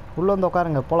உள்ளே வந்து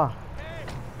உட்காருங்க போகலாம்.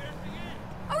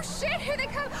 Oh shit, here they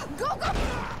come. Go, go.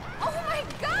 Oh my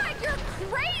god, you're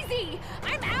crazy.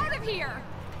 I'm out of here.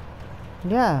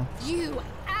 Yeah. You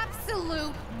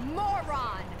absolute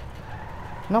moron.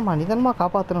 என்ன மனிதன்மா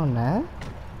காப்பாற்றணும்னு?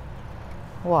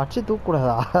 ஓ அடிச்சு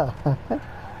தூக்கக்கூடாதா?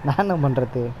 நான் என்ன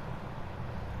பண்ணுறது?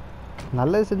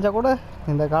 நல்லது செஞ்சால் கூட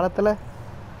இந்த காலத்தில்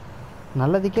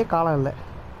நல்லதுக்கே காலம் இல்லை.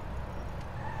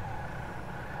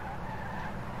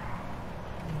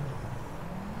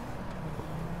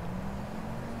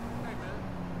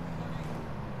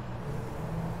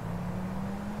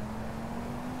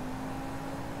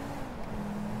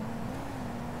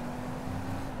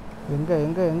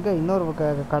 எங்கே இன்னொரு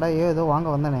கடையோ ஏதோ வாங்க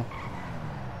வந்தனே.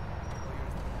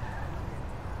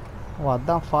 ஓ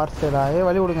அதான் ஃபார்ஸேடா.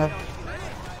 வழி விடுங்க.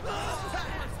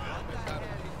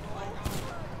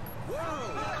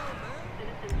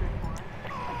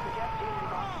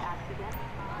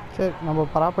 சரி நம்ம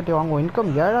ப்ராப்பர்ட்டி வாங்குவோம்.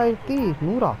 இன்கம்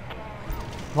 7100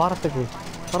 வாரத்துக்கு,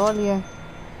 பரவாயில்லையே.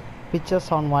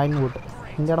 பிக்சர்ஸ் ஆன் வைன்வுட்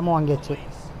இந்த இடமும் வாங்கியாச்சு.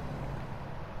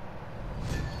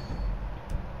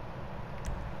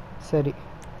 சரி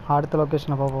அடுத்த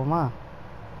லொக்கேஷனை பார்ப்போமா?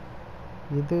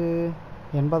 இது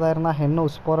 80,000 தான். ஹென்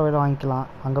ஹவுஸ் போகிற வழியில் வாங்கிக்கலாம்,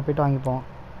 அங்கே போய்ட்டு வாங்கிப்போம்.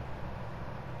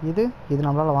 இது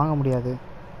நம்மளால் வாங்க முடியாது.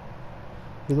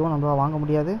 இதுவும் நம்மளால் வாங்க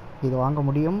முடியாது. இது வாங்க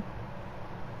முடியும்,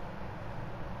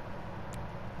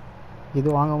 இது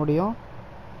வாங்க முடியும்.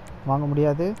 வாங்க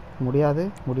முடியாது, முடியாது,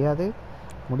 முடியாது,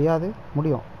 முடியாது,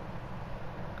 முடியும்.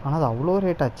 ஆனால் அது அவ்வளோ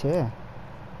ரேட் ஆச்சே.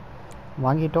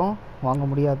 வாங்கிட்டோம், வாங்க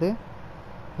முடியாது,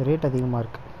 ரேட் அதிகமாக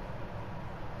இருக்குது.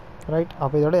 ரைட்,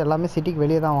 அப்போ இதோட எல்லாமே சிட்டிக்கு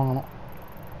வெளியே தான் வாங்கணும்.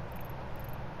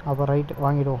 அப்போ ரைட்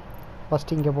வாங்கிடுவோம்.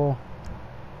 ஃபஸ்ட்டு இங்கே போவோம்.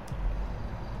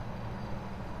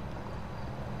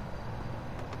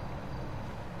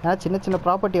 ஏன்னா சின்ன சின்ன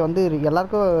ப்ராப்பர்ட்டி வந்து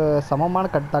எல்லாருக்கும் சமமான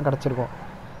தான் கிடச்சிருக்கும்.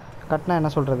 கட்டினா என்ன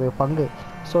சொல்கிறது, பங்கு.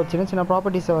 ஸோ சின்ன சின்ன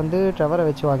ப்ராப்பர்ட்டிஸை வந்து ட்ரெவரை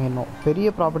வச்சு வாங்கிடணும். பெரிய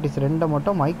ப்ராப்பர்ட்டிஸ் 2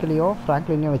 மட்டும் மைக்கிலையும்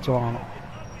ஃப்ராங்க்லினையும் வச்சு வாங்கணும்.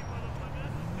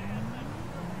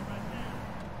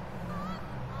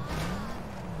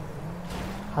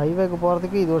 ஹைவேக்கு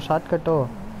போகிறதுக்கு இது ஒரு ஷார்ட்கட்டோ?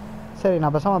 சரி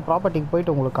நான் பேசாமல் ப்ராப்பர்ட்டிக்கு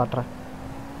போயிட்டு உங்களுக்கு காட்டுறேன்.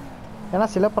 ஏன்னா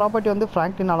சில ப்ராப்பர்ட்டி வந்து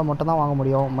ஃப்ராங்க்லினால் மட்டும் தான் வாங்க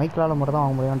முடியும், மைக்கிளால் மட்டும் தான்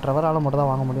வாங்க முடியும், ட்ரெவரால் மட்டும்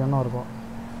தான் வாங்க முடியும்னு இருக்கும்.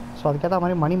 ஸோ அதுக்கேற்ற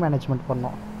மாதிரி மணி மேனேஜ்மெண்ட்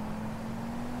பண்ணோம்.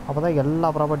 அப்போ தான் எல்லா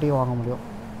ப்ராப்பர்ட்டியும் வாங்க முடியும்.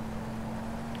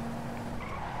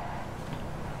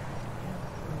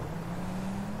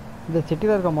 இந்த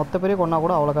சிட்டியில் இருக்க மொத்த பேரையும் கொண்டா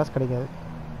கூட அவ்வளோ காசு கிடைக்காது.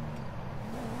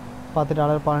 $10,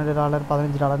 $12,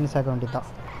 $15 சேர்க்க வேண்டியது தான்.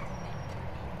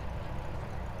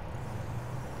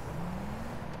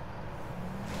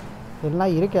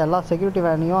 எல்லாம் இருக்க எல்லா செக்யூரிட்டி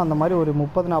வேனையும் அந்த மாதிரி ஒரு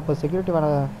 30-40 செக்யூரிட்டி வேனை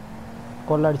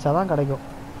கொள்ளடிச்சா தான் கிடைக்கும்.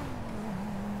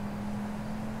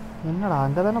 என்னடா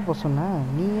அங்கே தானே போக சொன்னேன்,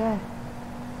 நீ ஏன்?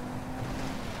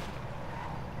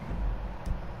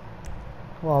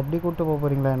 ஓ அப்படி கூப்பிட்டு போக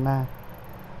போகிறீங்களா என்ன?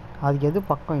 அதுக்கு எது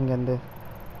பக்கம் இங்கேருந்து?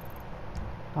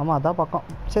 ஆமாம் அதான் பக்கம்.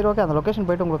 சரி ஓகே, அந்த லொக்கேஷன்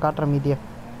போய்ட்டு உங்களுக்கு காட்டுறேன் மீதியை.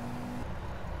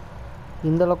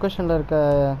 இந்த லொக்கேஷனில் இருக்க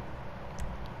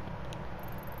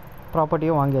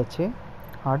ப்ராப்பர்ட்டியும் வாங்கியாச்சு.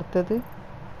 அடுத்தது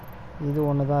இது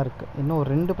ஒன்று தான் இருக்குது, இன்னும் ஒரு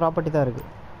 2 ப்ராப்பர்ட்டி தான் இருக்குது.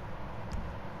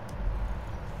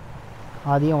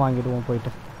 அதையும் வாங்கிடுவோம்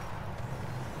போயிட்டு.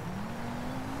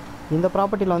 இந்த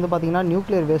ப்ராப்பர்ட்டியில் வந்து பார்த்திங்கன்னா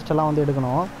நியூக்ளியர் வேஸ்ட்டெல்லாம் வந்து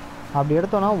எடுக்கணும். அப்படி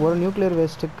எடுத்தோன்னா ஒரு நியூக்ளியர்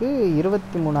வேஸ்ட்டுக்கு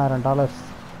 $23,000.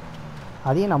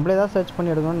 அதையும் நம்மளே தான் சர்ச்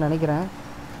பண்ணி எடுக்கணும்னு நினைக்கிறேன்.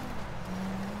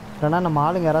 இல்லைனா நம்ம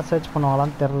ஆளுங்க யாராவது சர்ச்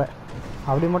பண்ணுவாங்களான்னு தெரில.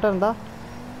 அப்படி மட்டும் இருந்தால்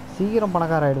சீக்கிரம்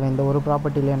பணக்கார ஆகிடுவேன் இந்த ஒரு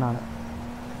ப்ராப்பர்ட்டிலே நான்.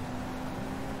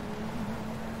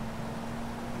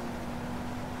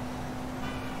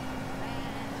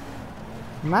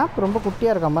 மேப் ரொம்ப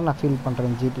குட்டியாக இருக்க மாதிரி நான் ஃபீல்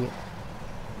பண்ணுறேன் ஜிடிஏ.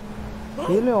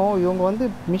 இதுலேயும் இவங்க வந்து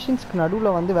மிஷின்ஸ்க்கு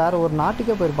நடுவில் வந்து வேறு ஒரு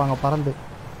நாட்டுக்கே போயிருப்பாங்க பறந்து.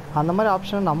 அந்த மாதிரி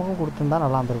ஆப்ஷன் நமக்கும் கொடுத்துருந்தா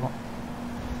நல்லா இருந்திருக்கும்.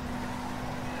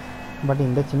 பட்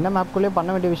இந்த சின்ன மேப்குள்ளேயே பண்ண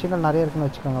வேண்டிய விஷயங்கள் நிறைய இருக்குன்னு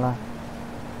வச்சுக்கோங்களேன்.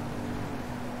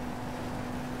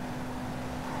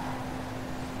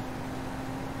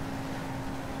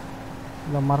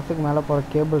 இந்த மரத்துக்கு மேலே போகிற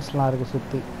கேபிள்ஸ்லாம் இருக்குது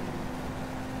சுற்றி.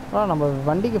 ஆனால் நம்ம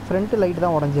வண்டிக்கு ஃப்ரண்ட் லைட்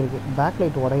தான் உடஞ்சிருக்கு, பேக்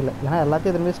லைட் உடையில. ஏன்னா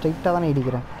எல்லாத்தையும் திரும்பி ஸ்ட்ரைட்டாக தானே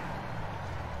இடிக்கிறேன்.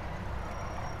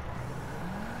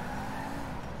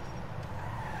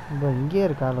 இப்போ இங்கேயே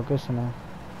இருக்கா லொக்கேஷனு?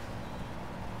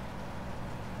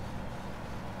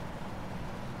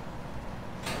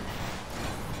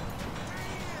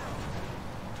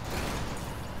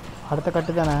 அடுத்த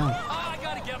கட்டு தானே.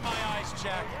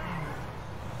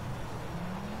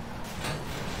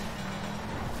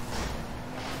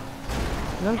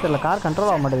 என்னன்னு தெரியல, கார்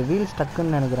கண்ட்ரோல் ஆக மாட்டேது, வீல்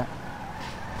ஸ்டக்குன்னு நினைக்கிறேன்.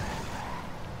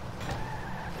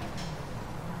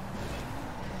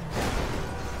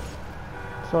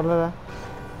 சொல்லலை,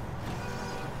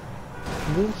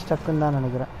 வீல் ஸ்டக்குன்னு தான்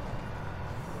நினைக்கிறேன்.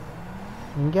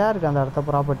 இங்கே இருக்குது அந்த அடுத்த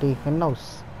ப்ராப்பர்ட்டி, ஹென் ஹவுஸ்.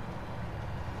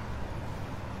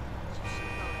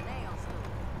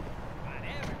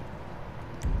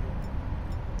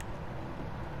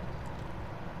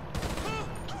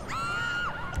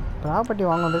 ப்ராப்பர்ட்டி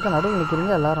வாங்க வந்திருக்க நடுவில்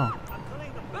நிற்கிறீங்க எல்லாரும்.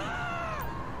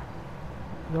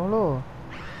 எவ்வளோ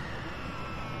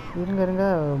இருங்க இருங்க,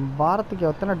 வாரத்துக்கு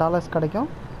எத்தனை டாலர்ஸ் கிடைக்கும்?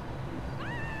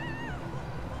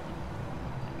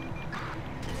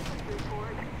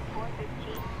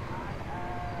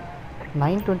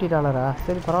 $920.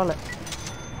 சரி பரவாயில்ல.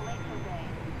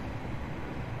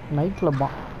 நைட் கிளப்பா.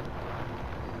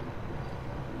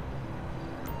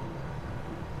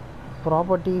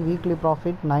 Property weekly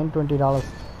profit $920.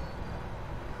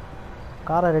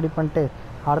 காரை ரெடி பண்ணிட்டு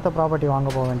அடுத்த ப்ராப்பர்ட்டி வாங்க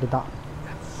போக வேண்டியதான்.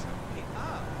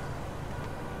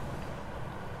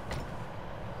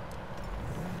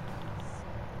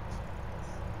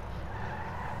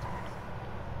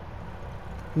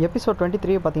 எபிசோட்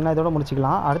 23 பார்த்தீங்கன்னா இதோட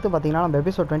முடிச்சிக்கலாம். அடுத்து பார்த்தீங்கன்னா நம்ம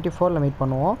எபிசோட் 24 மீட்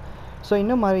பண்ணுவோம். ஸோ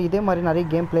இன்னும் இதே மாதிரி நிறைய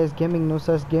game place, gaming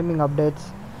newses, gaming updates,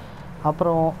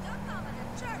 அப்புறம்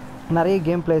நிறைய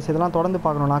கேம் பிளேஸ் இதெல்லாம் தொடர்ந்து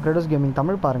பார்க்கணுன்னா கிரெடோஸ் கேமிங்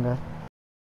தமிழ் பாருங்கள்.